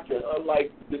same doctrine,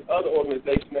 unlike this other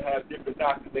organization that has different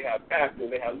doctrines. They have Baptist,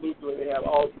 they have Lutheran, they have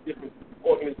all these different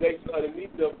organizations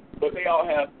underneath them, but they all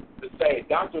have the same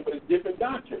doctrine, but it's different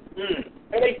doctrine.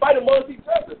 And they fight amongst each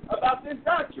other about this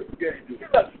doctrine. Yes,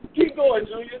 keep going,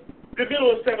 Julius.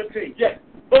 Leviticus 17. Yes.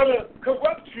 But a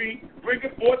corrupt tree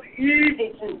bringeth forth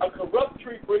evil fruit. A corrupt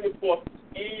tree bringeth forth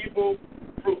evil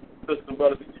fruit, sisters and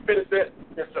brothers. Did you finish that?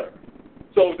 Yes, sir.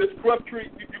 So this corrupt tree,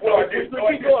 keep going,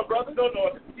 brother. No.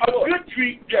 A good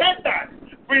tree cannot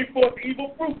bring forth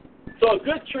evil fruit. So a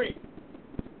good tree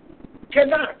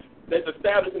cannot, that's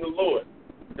established in the Lord,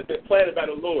 that's been planted by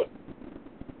the Lord,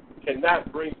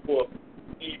 cannot bring forth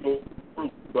evil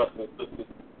fruit, brothers and sisters.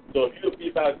 So if you'll be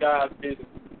about God's business,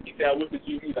 he said, I wish that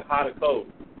you either hot or cold.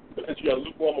 But since you are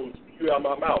lukewarm, I will spew you out of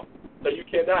my mouth. So you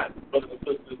cannot, brothers and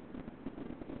sisters,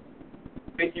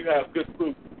 think you have good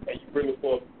fruit and you bring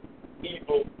forth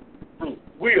evil fruit.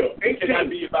 It cannot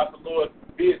be about the Lord's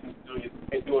business, Julius,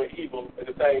 and doing evil at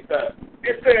the same time.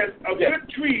 It says a good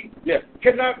tree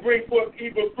cannot bring forth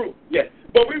evil fruit. Yes.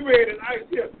 But we read in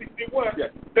Isaiah 61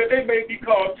 that they may be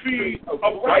called trees of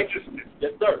righteousness.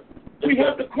 Yes, sir. We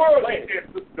have to correlate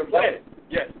that, sister.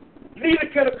 Yes. Neither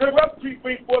can a corrupt tree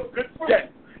bring forth good fruit. Yes.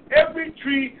 Every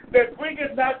tree that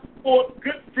bringeth not forth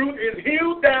good fruit is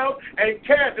hewed down and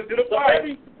cast into the fire.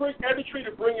 Every tree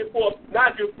that bringeth forth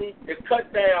not good fruit is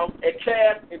cut down and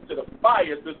cast into the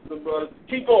fire, sisters and brothers.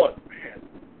 Keep going.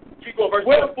 Verse 1.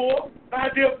 Wherefore, by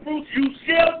their fruits you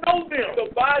shall know them. So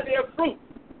by their fruit,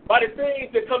 by the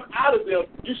things that come out of them,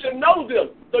 you should know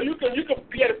them. So you can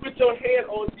be able to put your hand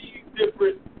on these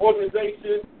different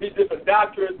organizations, these different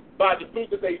doctrines, by the fruit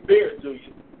that they bear to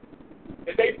you.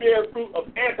 If they bear fruit of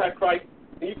Antichrist,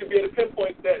 then you can be able to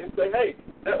pinpoint that and say, hey,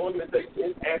 that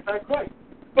organization is Antichrist.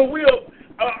 But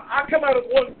I come out of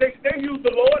one, they use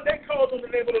the Lord, they call on the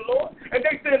name of the Lord, and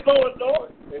they say, Lord, Lord.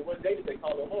 And what day did they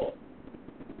call the Lord?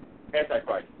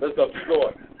 Antichrist. Let's go. Keep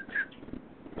going.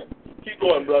 Keep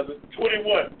going, brother.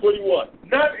 21.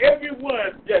 Not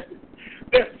everyone that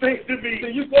says to me. So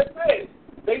you just said,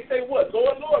 they say what?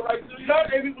 Lord, Lord, right?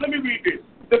 Let me read this.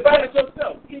 Define it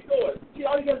yourself. Keep going. See,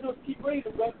 all you got to do is keep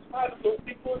reading, brother. The Bible will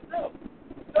speak for itself.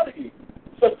 I'm telling you.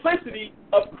 Simplicity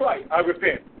of Christ. I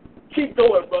repent. Keep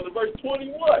going, brother. Verse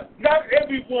 21. Not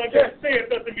everyone that saith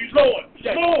unto me, Lord,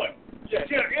 Lord, shall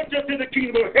enter into the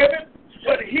kingdom of heaven,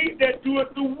 but he that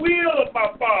doeth the will of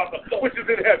my Father, which is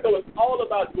in heaven. So it's all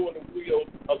about doing the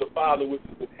will of the Father, which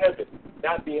is in heaven,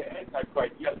 not being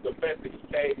Antichrist. You have to confess that he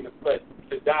came in the flesh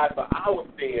to die for our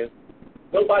sins.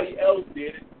 Nobody else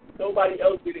did it. Nobody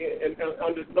else did it, and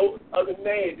under no other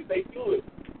name did they do it,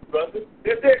 brother.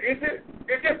 Is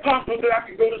it possible that I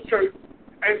can go to church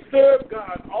and serve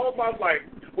God all my life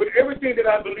with everything that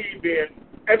I believe in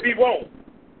and be wrong?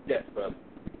 Yes, brother.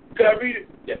 Can I read it?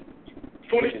 Yes.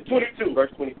 22.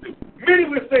 Verse 22. Many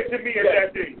will say to me in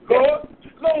that day, Lord,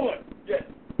 Lord,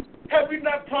 have we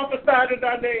not prophesied in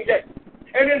thy name? Yes.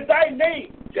 And in thy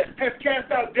name has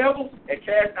cast out devils? And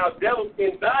cast out devils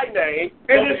in thy name.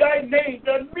 And in thy name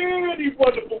done many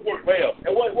wonderful works. Well,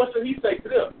 and what should he say to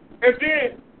them? And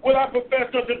then will I profess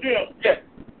unto them,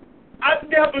 I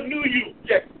never knew you.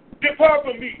 Depart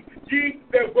from me, ye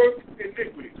that work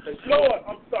iniquity. Lord,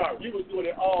 I'm sorry. You was doing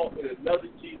it all in another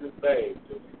Jesus' name.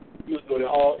 You was doing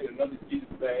it all in another Jesus'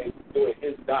 name, doing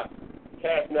his doctrine,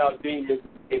 casting out demons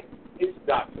in his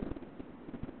doctrine,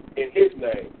 in his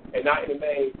name, and not in the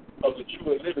name of the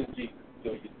true and living Jesus.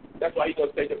 That's why he's going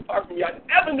to say, depart from me, I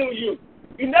never knew you.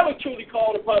 You never truly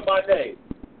called upon my name.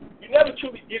 You never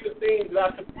truly did the things that I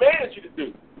commanded you to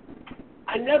do.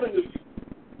 I never knew you.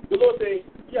 The Lord said,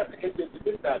 you have to enter into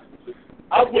this doctrine.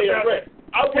 I would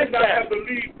not have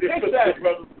believed this,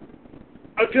 brother,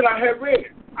 until I had read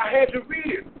it. I had to read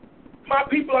it. My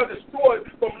people are destroyed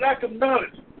from lack of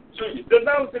knowledge. The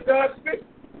knowledge of God's Spirit.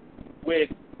 When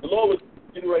the Lord was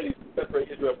getting ready to separate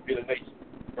Israel from being a nation,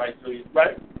 right?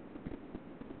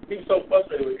 He was so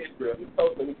frustrated with Israel. He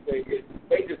told them, he said,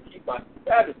 they just keep my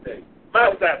Sabbath day.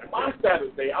 My Sabbath. My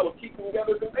Sabbath day. I will keep them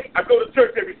together as a nation. I go to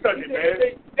church every Sunday, man.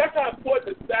 That's how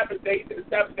important the Sabbath day is. The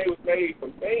Sabbath day was made for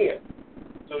man.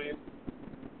 So it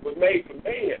was made for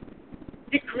man.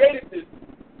 He created this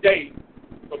day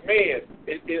for man.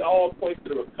 It all points to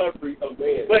the recovery of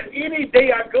man. But any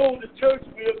day I go to church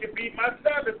can be my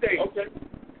Sabbath day.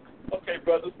 Okay,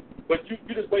 brother. But you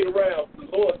just wait around for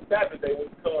the Lord's Sabbath day when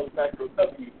He comes back to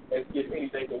recover you and see if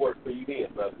anything can work for you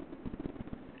then, brother.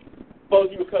 Suppose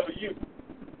He recover you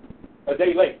a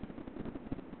day late.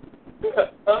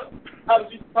 Huh? How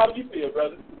would you feel,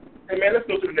 brother? Hey, man, let's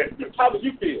go to the next one. How would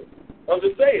you feel? I'm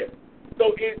just saying.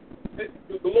 So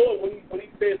the Lord, when He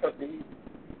says something, He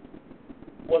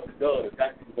wants it done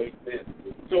exactly the way He says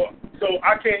it. So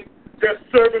I can't just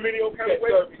serve Him any old kind of way?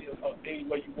 Serve Him any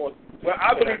way you want to. Well,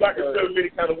 I believe I can serve Him any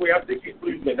kind of way. I think He's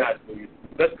pleased me not to.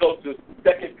 Let's go to 2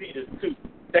 Peter 2.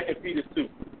 2 Peter 2.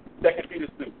 2 Peter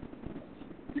 2.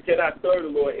 You cannot serve the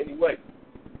Lord any way.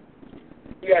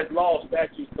 He has laws,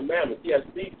 statutes, commandments. He has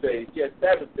feast days. He has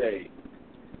Sabbath days.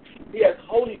 He has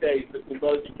holy days, sisters and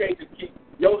brothers. You can't just keep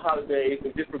your holidays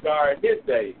and disregard His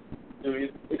days.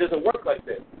 It doesn't work like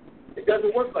that. It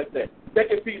doesn't work like that.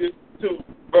 2 Peter 2,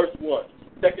 verse 1.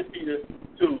 2 Peter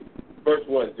 2, verse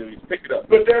 1, Julius. Pick it up.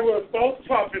 But there were false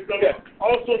prophets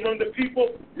also among the people.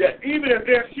 Yes. Even as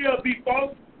there shall be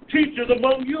false teachers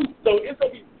among you. So it's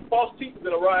going to be false teachers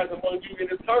that arise among you in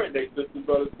this current day, sisters and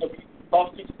brothers. It's going to be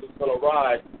false teachers that's going to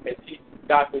arise and teach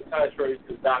doctrine contrary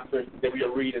to the doctrine that we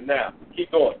are reading now.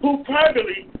 Keep going. Who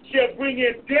privately shall bring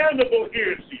in damnable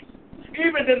heresies,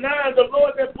 even denying the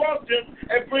Lord that brought them,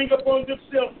 and bring upon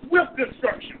themselves swift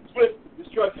destruction. Swift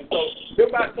destruction. So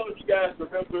remember I told you guys,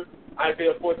 remember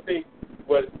Isaiah 14,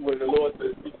 when the Lord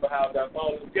said, speak of how thou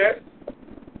fallen? Yes.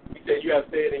 He said, you have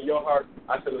said in your heart,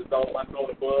 I shall exalt my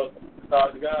throne above the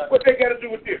stars of God. What they got to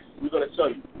do with this? We're going to show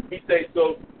you. He said,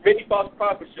 so many false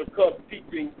prophets shall come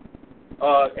teaching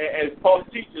and false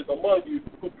teachers among you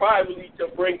who privately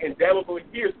shall bring in damnable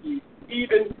heresies,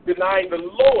 even denying the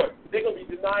Lord. They're going to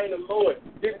be denying the Lord.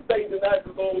 Didn't Satan deny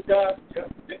the Lord God?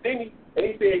 Didn't he? And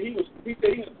he said he was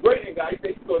greater than God. He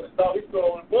said he's going to star. He's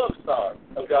going above the stars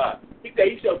of God. He said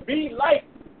he shall be like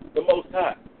the Most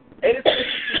High. And it's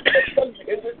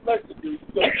in this message,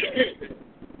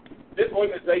 this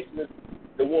organization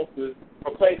that wants to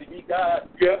proclaim to be God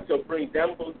shall bring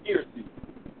damnable heresies.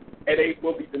 And they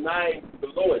will be denying the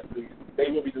Lord. They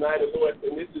will be denying the Lord.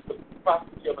 And this is the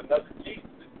prophecy of another Jesus.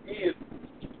 This is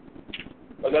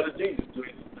another Jesus.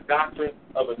 The doctrine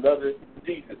of another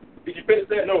Jesus. Did you finish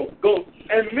that? No. Go.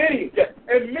 And many,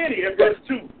 in verse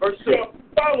 2, shall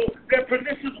follow their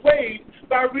pernicious ways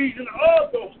by reason of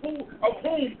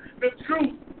whom the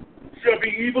truth shall be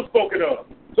evil spoken of.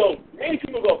 So many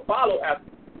people will follow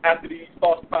after these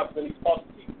false prophets and these false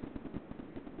teachers.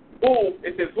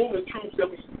 It says, whom the truth shall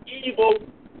be evil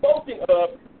spoken of.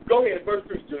 Go ahead, verse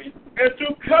 3, Julius. And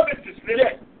through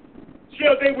covetousness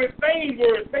shall they with vain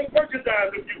words make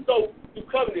merchandise of you. So through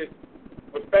covetousness,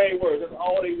 with vain words, that's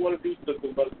all they want to do, sisters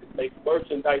and brothers, is make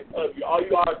merchandise of you. All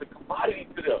you are is a commodity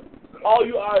to them. All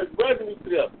you are is revenue to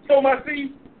them. Sow my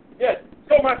seed? Yes.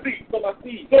 Sow my seed. Sow my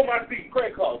seed. Sow my seed.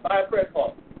 Credit card. Buy a credit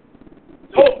card.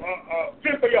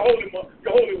 Send for your holy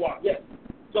water. Yes.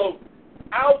 So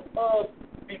out of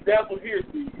these damnable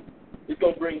heresies is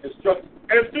going to bring destruction.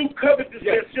 And through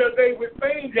covetousness shall they with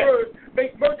vain words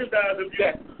make merchandise of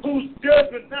you, whose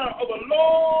judgment now of a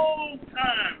long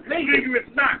time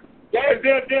lingereth not, and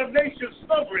their damnation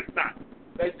slumbereth not.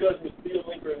 That judgment still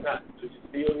lingereth not. So you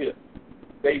still here.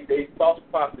 They false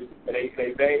prophets, and they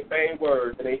vain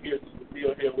words, and they hear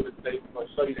still here with it today. We're going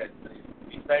to show you that today.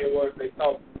 These vain words they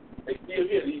talk, they still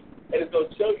hear these, and it's going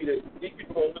to show you that these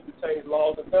people are going to look to change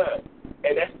laws and time.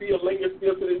 And that still lingers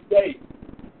still to this day.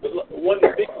 One of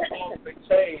the big laws they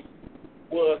changed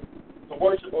was to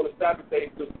worship on the Sabbath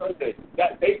day to Sunday.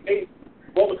 Thanks.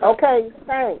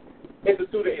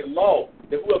 Instituted a law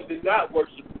that whoever did not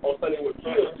worship on Sunday were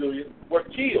killed, Julius, were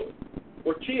killed.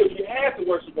 You had to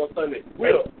worship on Sunday.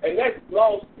 And that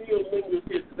law still lingers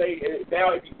here today, and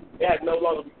now it has no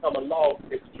longer become a law.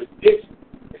 It's a tradition.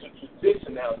 It's a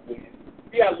tradition now.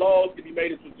 See how laws can be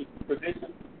made into a tradition?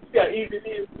 See how easy it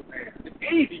is? It's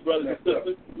easy, brothers and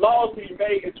sisters. Laws can be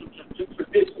made into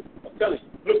tradition. I'm telling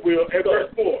you. Look, Will, at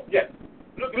verse 4. Yes.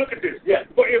 Look at this. Yes.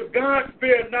 For if God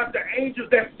spared not the angels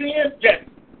that sinned,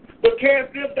 but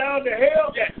cast them down to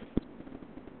hell,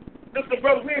 listen,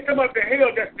 brother, we ain't talking about the hell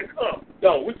that's to come.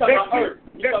 No, we're talking about earth.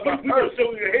 Next week, we're going to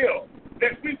show you the hell.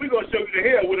 Next week, we're going to show you the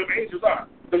hell where them angels are.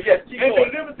 So, yes, keep and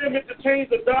going. deliver them into chains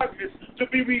of darkness to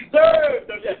be reserved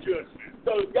unto judgment.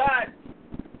 So,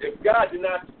 if God did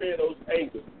not spare those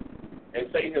angels and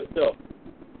Satan himself,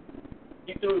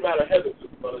 he threw them out of heaven.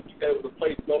 brothers. He said it was a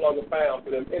place no longer found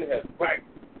for them in heaven. Right.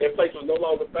 Their place was no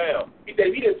longer found. He said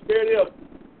he didn't spare them.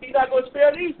 He's not going to spare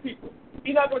these people.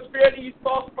 He's not going to spare these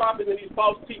false prophets and these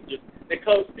false teachers that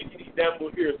come speaking these damnable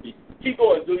heresies. Keep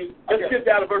going, Julius. Let's get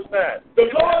down to verse 9. The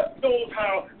Lord knows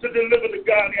how to deliver the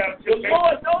godly out of temptation. The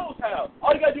Lord knows how.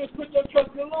 All you got to do is put your trust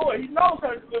in the Lord. He knows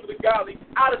how to deliver the godly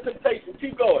out of temptation.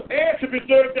 Keep going. And to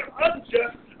preserve the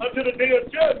unjust until the day of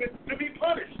judgment to be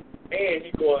punished. And he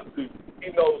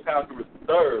knows how to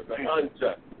reserve the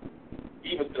unjust,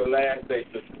 even to the last day,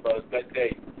 sister brothers, that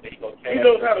day that he's going to cast. He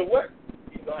knows how to what?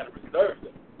 He knows how to reserve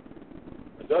them.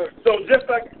 So just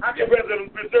like I can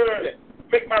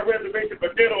make my reservation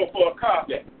for dinner or for a car,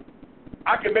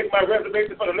 I can make my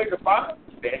reservation for the lake of fire.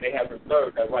 They have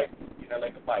reserved that right in that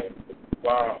lake of fire.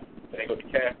 Wow. And they're going to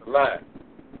be cast in line.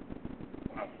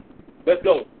 Wow. Let's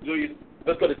go, Julius.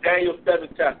 Let's go to Daniel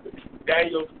 7th chapter.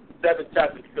 Daniel 7th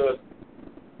chapter, because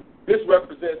this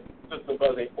represents, sister and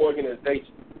brother, an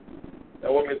organization.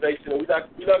 An organization, and we're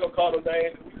not going to call them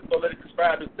names. We're just going to let it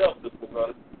describe itself, sister and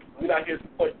brother. We're not here to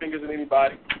point fingers at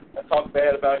anybody and talk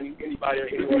bad about anybody or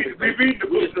anyone. We read the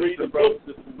book.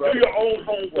 Do your own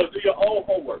homework. Do your own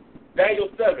homework. Daniel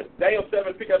 7,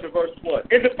 pick up to verse 1.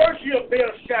 In the first year of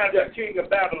Belshazzar, king of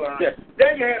Babylon,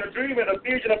 Daniel had a dream and a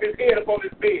vision of his head upon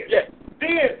his bed.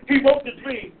 Then he woke the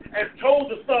dream and told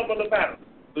the sum of the matter.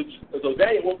 So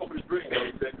Daniel woke up with his dream,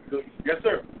 and he said, yes,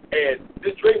 sir. And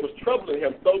this dream was troubling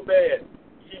him so bad,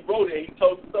 he wrote it and he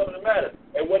told the sum of the matter.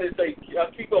 And what did it say?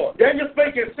 Keep going. Daniel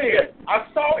spake and said, I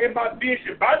saw in my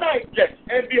vision by night,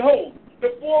 and behold,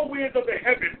 the four winds of the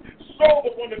heaven strove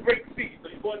upon the great sea.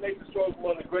 So you're going to strove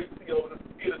upon the great sea over the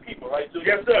sea of the people, right? So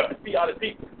yes, sir. The sea out of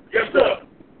people. Yes, sir.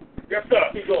 Yes, sir.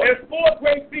 Keep going. And four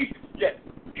great beasts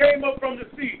came up from the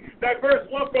sea, diverse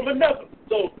one from another.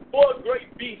 So four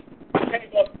great beasts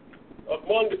came up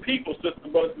among the people, sister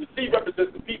brothers. The sea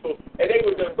represents the people, and they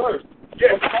were diverse.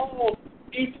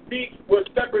 Each beast was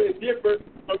separate and different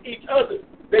from each other.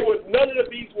 None of the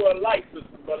beasts were alike, sister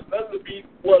brothers. None of the beasts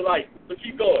were alike. So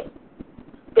keep going.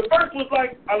 The first was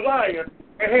like a lion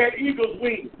and had eagle's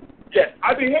wings.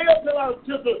 I beheld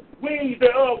till the wings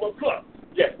thereof were plucked.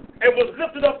 And was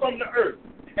lifted up from the earth,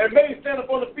 and made stand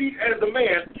upon the feet as a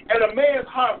man, and a man's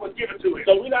heart was given to him.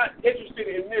 So we're not interested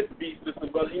in this beast, sister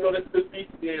brother. You know this beast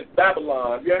is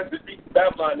Babylon. This beast is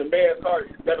Babylon. The man's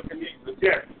heart is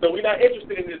Nebuchadnezzar. So we're not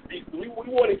interested in this beast. We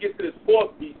want to get to this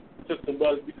fourth beast, sister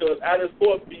brothers, because out of this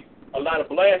fourth beast, a lot of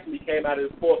blasphemy came out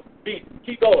of this fourth beast.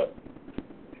 Keep going.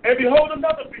 And behold,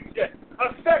 another beast,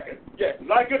 a second,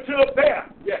 like unto a bear.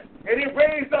 And it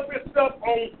raised up itself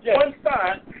on one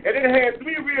side, and it had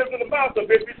three ribs in the mouth of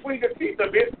it, between the teeth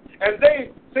of it, and they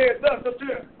said thus unto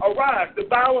it, arise,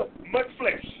 devour much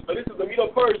flesh. So this is the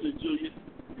Medo-Persian, Julius.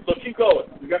 So keep going.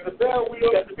 We got the bear, we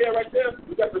got the bear right there.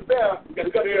 We got the bear, we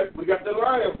got the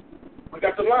lion. We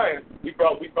got the lion. We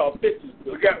brought pictures.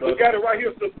 We got it right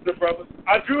here, sister brothers.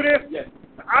 I drew this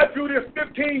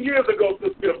 15 years ago,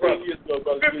 sister brothers.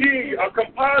 15 years, a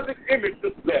composite image,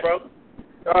 sister brothers.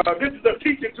 This is a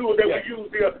teaching tool that we use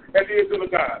here at the Israel of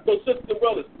God. So, sisters and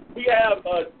brothers, we have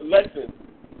lessons.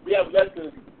 We have lessons,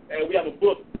 and we have a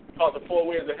book called The Four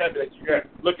Winds of Heaven that you can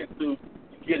look into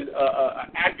to get a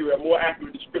more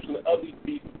accurate description of these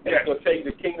beasts. And it's going to tell you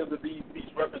the kingdoms that these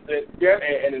beasts represent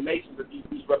and the nations that these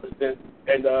beasts represent.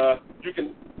 And you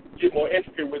can get more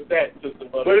intricate with that, sisters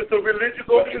and brothers. But it's a religious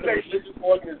organization.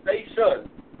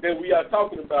 That we are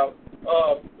talking about.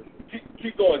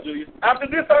 Keep going, Julius. After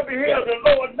this I beheld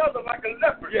lo another like a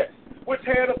leopard, which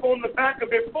had upon the back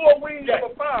of it four wings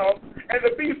of a fowl, and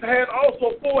the beast had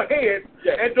also four heads,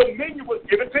 and dominion was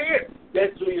given to it.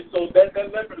 Yes, Julius. So that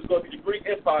leopard is going to be the Greek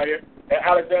Empire, and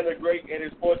Alexander the Great and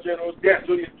his four generals.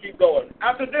 Julius, keep going.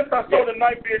 After this I saw the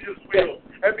night visions will,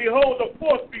 and behold the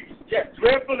fourth beast,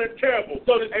 dreadful and terrible,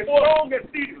 so strong and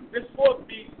exceeding. This fourth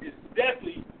beast is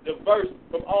definitely diverse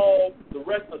from all the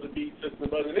rest of the beasts, sisters and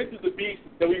brothers. And this is the beast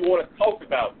that we want to talk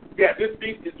about. This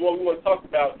beast is what we want to talk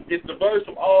about. It's diverse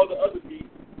from all the other beasts.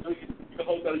 So you can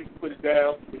hold that, you can put it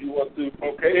down if you want to.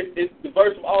 Okay. It's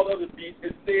diverse from all the other beasts.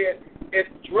 It said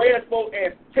it's dreadful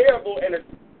and terrible and it's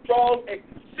strong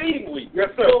exceedingly.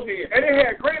 Yes, sir. Go ahead. And it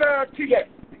had great iron teeth.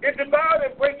 It devoured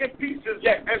and brake in pieces,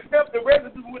 and stepped the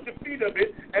residue with the feet of it,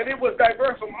 and it was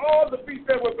diverse from all the beasts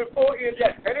that were before it,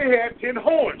 and it had 10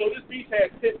 horns. So this beast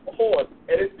had 10 horns,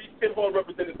 and this beast 10 horns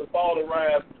represented the fall and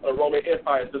rise of the Roman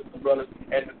Empire, sisters and brothers,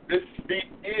 and this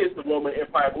beast is the Roman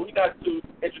Empire, but we're not too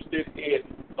interested in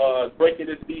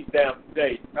breaking this beast down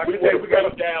today. We got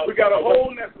a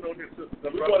whole lesson on this, sisters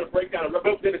and brothers. We're going to break down a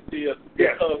representative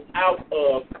that comes out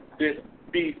of this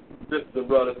beast, sisters and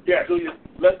brothers. Julius,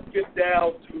 let's get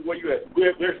down to where you at.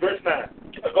 Where's verse 9?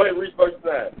 Go ahead and read verse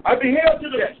 9. I beheld to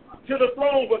the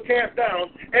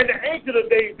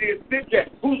did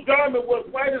sit, whose garment was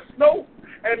white as snow,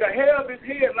 and the hair of his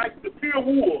head like the pure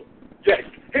wool. Yes.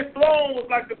 His throne was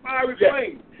like the fiery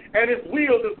flame, and his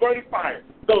wheels is burning fire.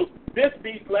 So this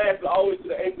beast lasted always to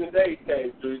the ancient days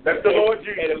came through. That's the Lord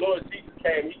Jesus. And the Lord Jesus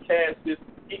came.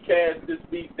 He cast this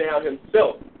beast down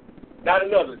himself. Not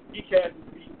another. He cast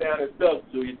this beast down himself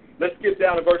to you. Let's get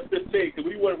down to verse 15 because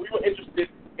we were interested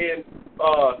in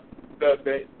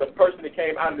the person that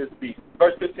came out of this beast.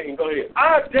 Verse 15, go ahead.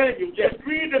 I, Daniel, just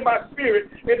grieved in my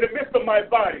spirit in the midst of my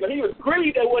body. So he was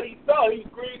grieved at what he saw. He was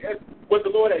grieved at what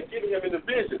the Lord had given him in the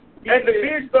vision. And the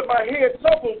visions of my head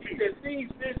troubled me. He said, these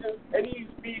visions and these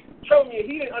beasts troubled me.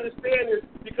 And he didn't understand this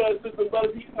because, sisters and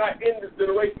brothers, he's not in this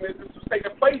generation that this was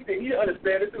taking place in. He didn't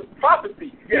understand this. It was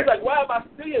prophecy. He's like, why am I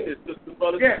seeing this, sisters and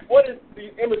brothers? What is the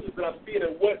images that I'm seeing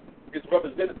and what is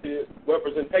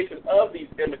representation of these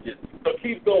images? So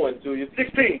keep going, Julius.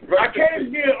 16. I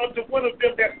came near unto one of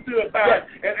them that stood by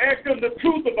and asked him the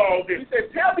truth of all this. He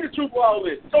said, tell me the truth of all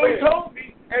this. So he told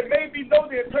me and made me know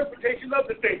the interpretation of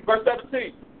the thing. Verse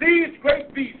 17. These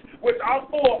great beasts, which are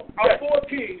four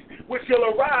kings, which shall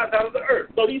arise out of the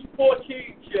earth. So these 4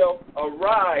 kings shall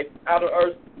arise out of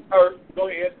earth. Go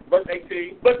ahead. Verse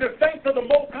 18. But the saints of the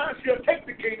Most High shall take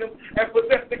the kingdom and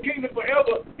possess the kingdom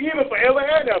forever, even forever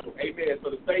and ever. Amen. So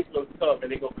the saints will come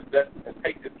and they're going to possess and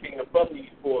take this kingdom from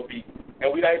these 4 beasts.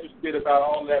 And we're not interested about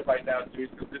all that right now, Julius,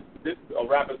 because this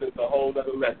represents a whole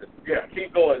other lesson. Yeah.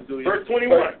 Keep going, Julius. Verse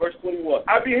 21. Verse 21.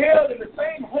 I beheld in the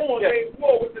same horn made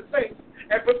war with the saints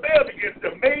and prevailed against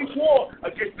them. Made war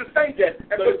against the saints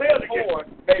and prevailed against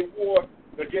them. Made war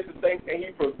against the saints and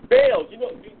he prevailed. You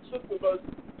know,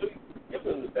 give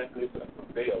them the definition of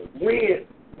prevail. Win.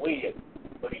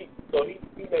 So he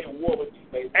made war with these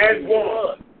saints and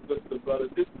won. Sisters and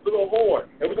brothers, this little horn.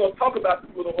 And we're going to talk about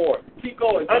this little horn. Keep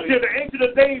going. Until the Ancient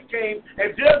of Days came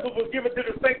and judgment was given to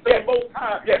the saints of the Most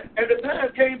High. Yes. And the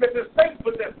time came that the saints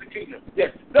possessed the kingdom.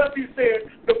 Yes. Thus he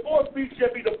said, the 4th beast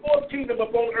shall be the 4th kingdom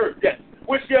upon earth. Yes.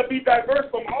 Which shall be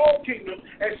diverse from all kingdoms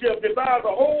and shall devour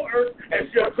the whole earth and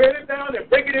shall tread it down and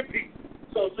break it in pieces.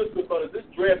 So, sisters and brothers, this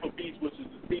dreadful beast, which is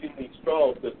exceedingly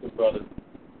strong, sisters and brothers,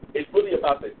 it's really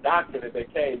about the doctrine that they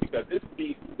came, because this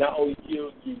beast not only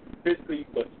kills you physically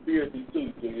but spiritually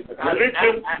too. Out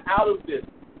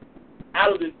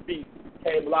of this beast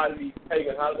came a lot of these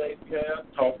pagan holidays we have.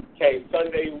 Came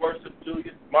Sunday worship,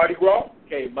 Julius. Mardi Gras.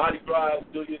 Came Mardi Gras,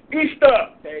 Julius.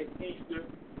 Easter. Came Easter.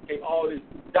 Came all this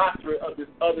doctrine of this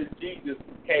other Jesus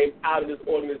came out of this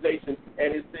organization,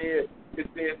 and it says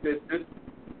that this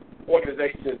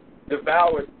organization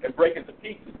devoured and break into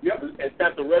pieces, and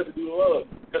that's the residue of,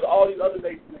 because all these other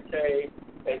nations came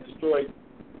and destroyed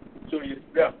Julius.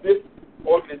 This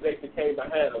organization came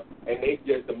behind them, and they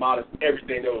just demolished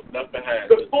everything that was left behind.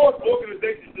 The 4th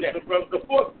organization, the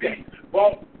 4th beast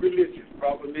brought religion.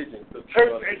 The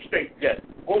church and state. Yes.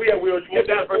 What we have, you get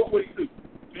down to verse 22.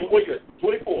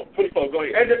 24, go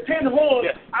ahead. And the 10 horns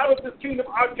out of this kingdom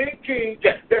are 10 kings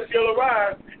that shall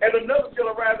arise, and another shall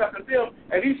arise after them,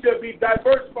 and he shall be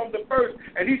diverse from the first,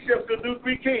 and he shall subdue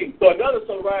 3 kings. So another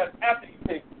shall arise after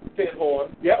these 10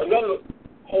 horns. Another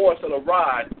horn shall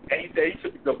arise, and he said he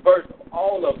should be diverse from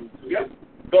all of them.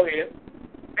 Go ahead.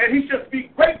 And he shall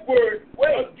speak great words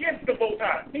against the Most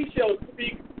High. He shall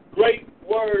speak great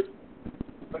words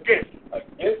against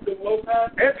the Most High.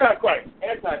 Antichrist.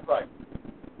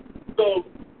 So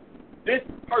this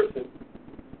person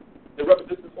that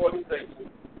represents this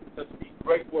organization to speak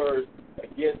great words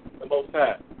against the Most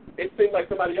High. It seems like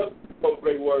somebody else spoke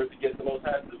great words against the Most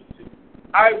High too.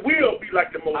 I will be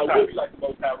like the Most High. I will be like the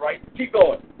Most High, right? Keep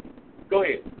going. Go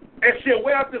ahead. And shall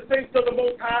wear out the saints of the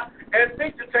Most High and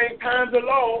think to change times and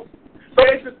laws. So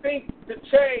they should think to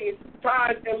change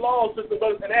times and laws, and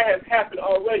that has happened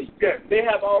already. Yes. They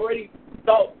have already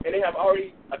thought and they have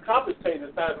already accomplished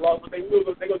changing times and laws, but they're going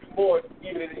to do more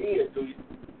even in the end. So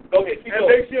go ahead. Keep going.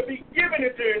 They shall be given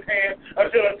into his hand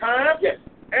until a time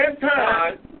and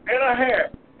time and a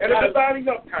half and a dividing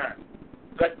up time.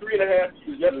 So that's 3.5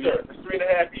 years. Yes, sir. That's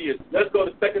 3.5 years. Let's go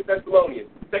to 2 Thessalonians.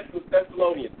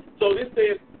 So this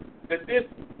says that this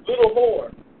little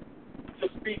horn shall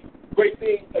speak great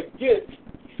things against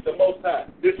the Most High.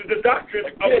 This is the doctrine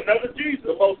of another Jesus.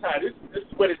 The Most High. This is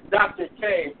where this doctrine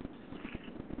came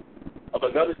of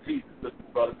another Jesus,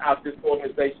 brothers, out of this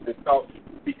organization that's called to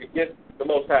speak against the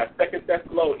Most High. 2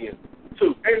 Thessalonians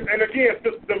 2. And again,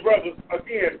 sisters and brothers,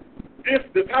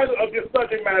 the title of this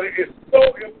subject matter is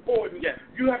so important. Yes.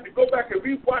 You have to go back and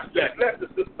rewatch this lesson,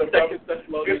 sisters and brothers.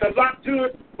 There's a lot to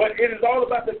it, but it is all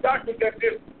about the doctrine that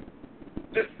this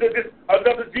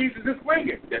another Jesus is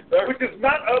bringing. Yes, sir. Which is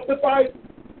not of the Bible.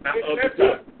 Not of the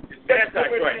Bible. It's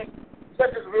Antichrist. 2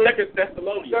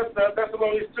 Thessalonians.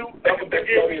 Thessalonians 2.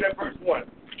 read that verse 1.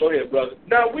 Go ahead, brother.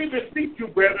 Now we beseech you,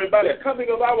 brethren, by the coming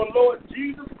of our Lord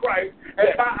Jesus Christ, and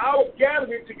by our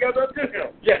gathering together unto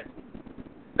him. Yes.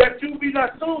 That you be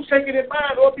not soon shaken in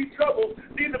mind or be troubled,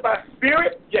 neither by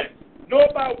spirit, Yes. nor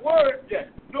by word, Yes.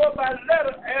 nor by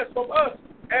letter, as from us,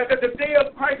 as that the day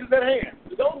of Christ is at hand.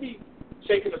 So don't be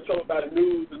shaken or troubled by the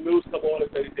news. The news come on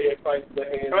and say the day of Christ is at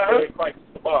hand. Uh-huh. The day of Christ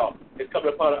is tomorrow. It's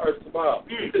coming upon the earth tomorrow.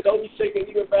 He said, don't be shaken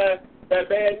even by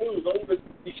bad news. Don't even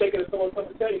be shaken if someone comes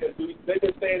to tell you that. They've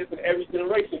been saying this in every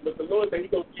generation, but the Lord said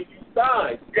he's going to give you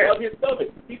signs of his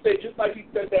coming. He said, just like he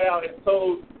sat down and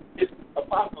told his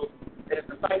apostles and his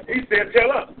disciples, He said,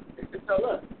 tell us. he said,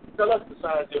 tell us the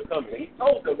signs that are coming. And he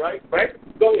told them, right? Right?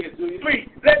 Go ahead, Julius. 3.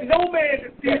 Let no man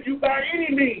deceive you by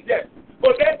any means. Yes.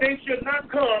 For that day should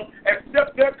not come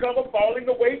except there come a falling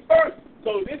away first.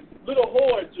 So this little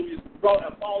horn, Julius, brought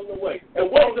a falling away.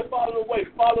 And what is the falling away?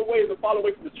 The falling away is a falling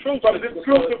away from the truth. From the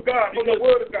truth of God, from the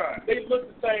word of God. They look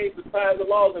to change the times and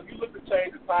laws. If you look to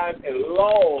change the times and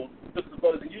laws, Sister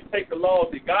Brothers, and you take the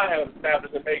laws that God has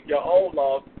established and make your own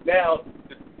laws, now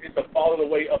it's a falling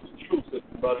away of the truth,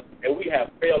 Sister Brothers, and we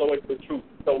have failed away from the truth.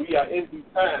 So we are in due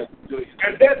time, Julius.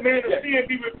 And that man of sin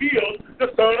be revealed,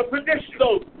 the son of perdition.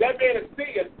 So that man of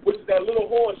sin, which is that little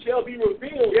horn, shall be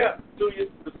revealed, Julius,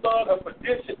 the son of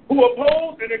perdition. Who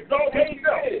opposed and exalt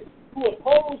himself. Who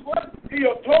opposed what? He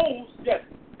opposed Yes.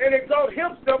 and exalt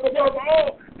himself above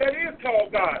all that is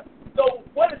called God. So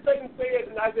what does Satan say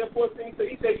in Isaiah 14?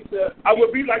 He said, I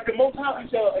will be like the Most High. he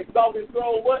shall exalt his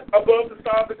throne what? Above the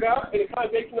stars of God. In the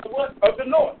congregation of what? Of the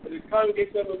North. In the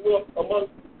congregation of the North among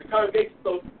the congregation,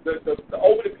 so the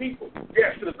over the people.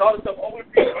 Yes. To the daughters of over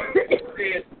the people.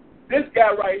 He said, this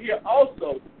guy right here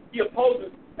also, he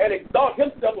opposes and exalts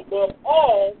himself above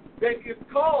all that is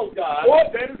called God. Or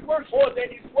that is worship. Or that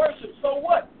is worship. So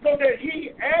what? So that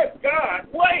he as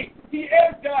God. Wait, he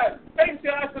as God. Satan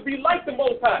said I should be like the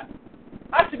Most High.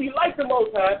 I should be like the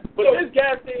Most High. But this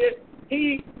guy said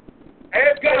he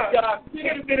As God. He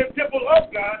is in the temple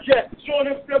of God. Yes. Showing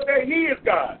himself that he is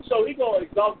God. So he's going to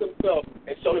exalt himself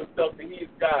and show himself that he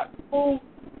is God. Who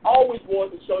always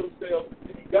wants to show himself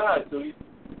to be God, so he,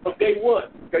 from day one.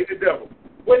 Satan the devil.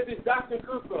 Where did this doctrine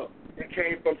come from? It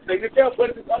came from Satan the devil. Where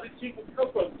did this other Jesus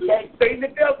come from? From Satan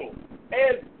the devil.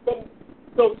 And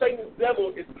so Satan the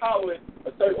devil is powering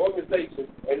a certain organization,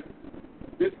 and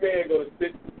this man going to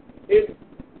sit in.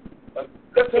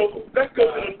 Let's go to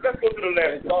the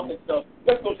last.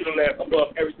 Let's go to the last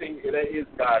above everything that is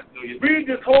God. Julius. Read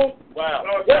this whole. Wow.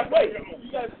 Wait.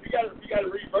 You got to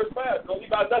read verse 5. Don't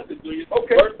leave out nothing, Julius.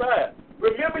 Okay. Verse 5.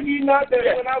 Remember ye not that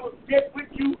when I was yet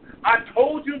with you, I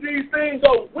told you these things?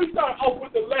 So we start off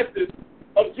with the lesson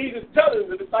of Jesus telling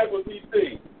the disciples these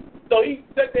things. So he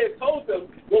sat there and told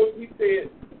them what he said,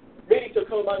 many shall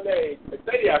come in my name and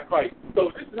say they are Christ.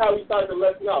 So this is how we started the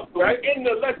lesson off. So right in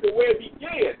the lesson where it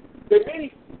began, that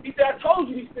many, he said, I told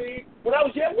you these things when I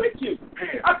was yet with you.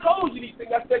 I told you these things.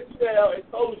 I sat you down and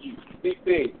told you these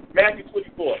things. Matthew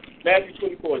 24. Matthew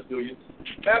 24, Julius.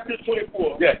 Matthew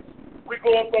 24. Yes. We're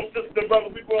going from, sister and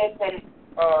brother, we're going from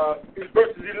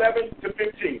verses 11 to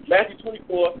 15. Matthew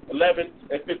 24, 11,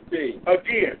 and 15.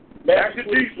 Again. Matthew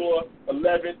 24,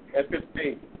 11, and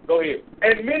 15. Go ahead.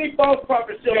 And many false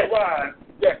prophets shall arise.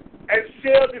 Yes. And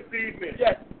shall deceive many.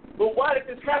 Yes. But why did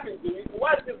this happen, Julius?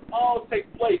 Why did this all take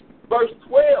place? Verse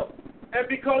 12. And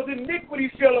because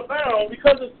iniquity shall abound,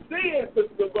 because of sin,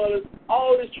 sisters and brothers,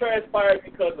 all this transpired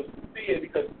because of sin,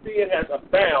 because sin has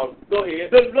abound. Go ahead.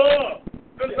 The love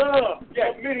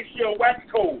of many shall wax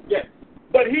cold. Yes.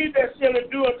 But he that shall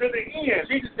endure unto the end.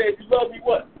 Jesus said, if you love me,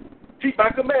 what? Keep my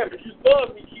commandments. If you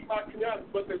love me, keep my commandments.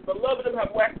 But the beloved of them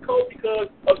have waxed cold because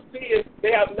of sin.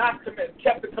 They have not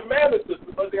kept the commandments,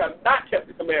 sisters, but they have not kept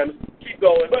the commandments. Keep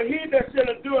going. But he that shall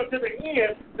endure unto the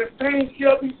end, the same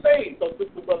shall be saved. So,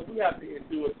 sisters and brothers, we have to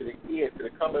endure to the end, to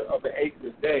the coming of the 8th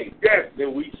day. Yes.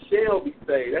 Then we shall be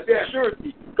saved. That's the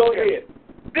surety. Go ahead.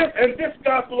 This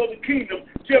gospel of the kingdom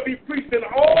shall be preached in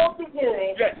all the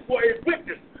world for a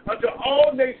witness unto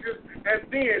all nations, and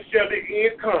then shall the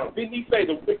end come. Didn't he say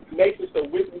the nations shall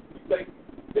witness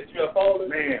that you have fallen?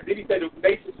 Man. Did he say the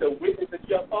nations shall witness that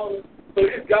you have fallen? So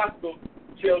this gospel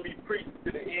shall be preached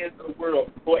to the ends of the world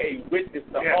for a witness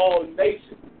to all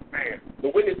nations. Man. The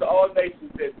witness to all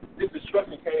nations that this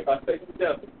destruction came by Satan the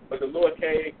devil, but the Lord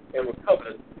came and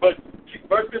recovered us. But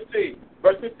verse 15.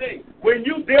 When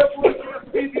you therefore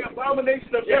see the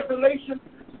abomination of desolation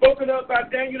spoken of by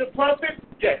Daniel the prophet,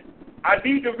 I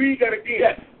need to read that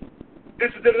again.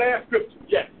 This is the last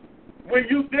scripture. When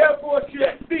you therefore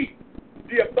shall see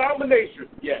the abomination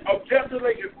of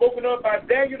desolation spoken of by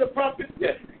Daniel the prophet,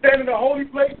 stand in the holy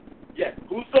place,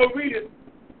 whoso readeth,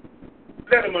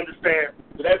 let him understand.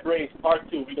 So that brings part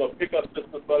 2. We're going to pick up this,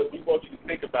 but we want you to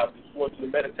think about this. We want you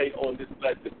to meditate on this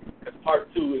lesson, because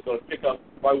part 2 is going to pick up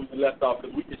where we left off,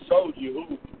 because we just showed you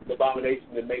who the abomination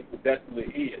that makes the desolate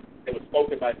is. It was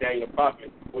spoken by Daniel the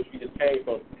prophet, which we just came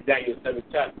from Daniel 7th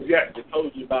chapter. Yes. It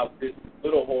told you about this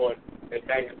little horn that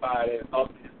magnified and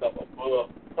exalted itself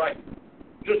above Christ.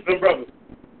 Sisters and brothers,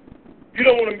 you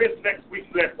don't want to miss next week's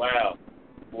lesson. Wow.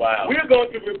 We're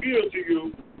going to reveal to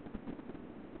you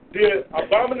the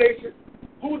abomination,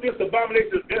 who this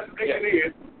abomination of desolation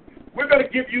is. We're going to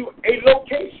give you a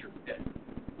location. Yes.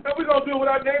 And we're going to do it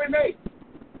without naming names.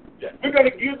 Yes. We're going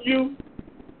to give you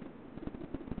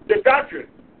the doctrine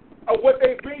of what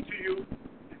they bring to you,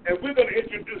 and we're going to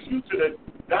introduce you to the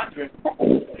doctrine of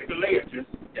the Laertius,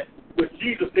 which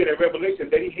Jesus said in Revelation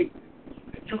that he hates.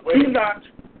 You do not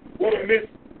want to miss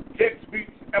next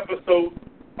week's episode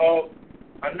of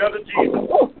Another Jesus,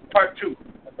 Part 2.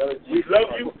 We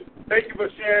love you. Thank you for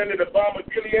sharing in the Balm of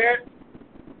Gilead.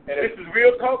 And this is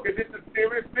real talk, and this is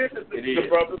serious business,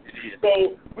 brothers.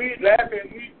 So we laugh and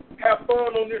we have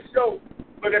fun on this show,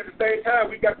 but at the same time,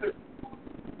 we got to.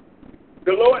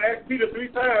 The Lord asked Peter 3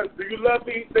 times, "Do you love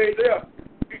me?" He said, "Yeah."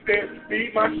 He said,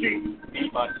 "Feed my sheep."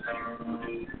 Feed my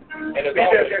sheep. And be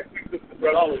there next week, sisters,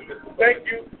 brothers. Thank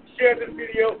you. Share this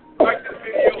video, like this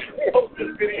video, post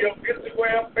this video,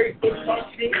 Instagram, Facebook,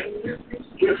 talk to you.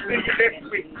 We'll see you next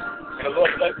week. And the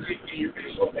Lord bless you.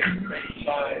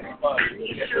 Shine.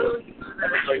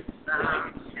 Have a great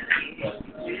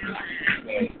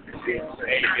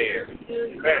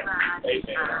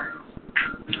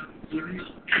Amen.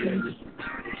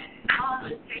 All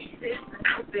it takes is an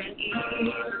open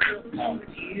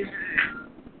ear.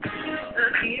 The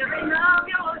hearing of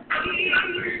your feet.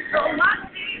 So my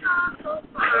feet are so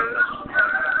firm.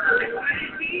 In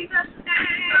Jesus'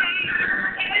 name,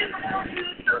 it won't do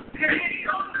the pain.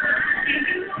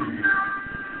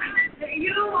 And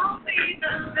you won't be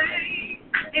the same.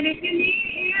 And if you need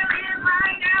healing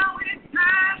right now, it's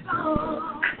time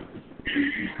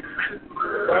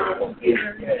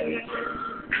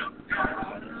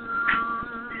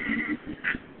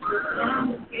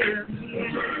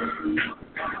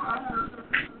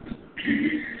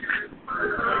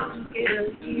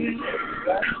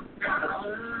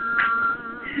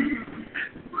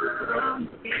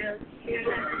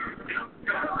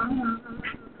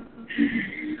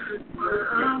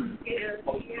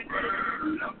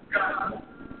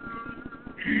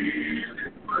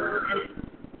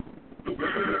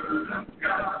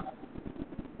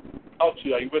Talk to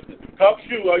you. Are you with us? Talk to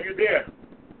you. Are you there?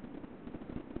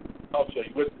 Talk to you. Are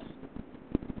you with us?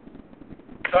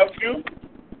 Talk to you.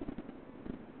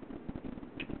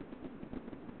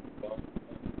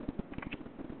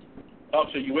 Talk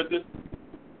to you. You with us?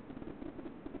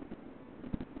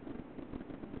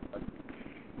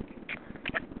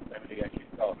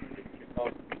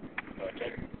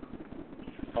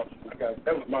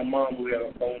 That was my mom who had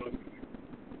a phone.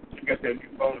 She got that new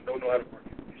phone and don't know how to work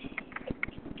it.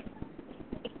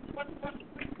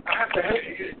 I have to have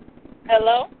it.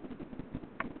 Hello?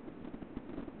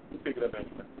 Pick it up.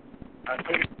 I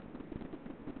told you.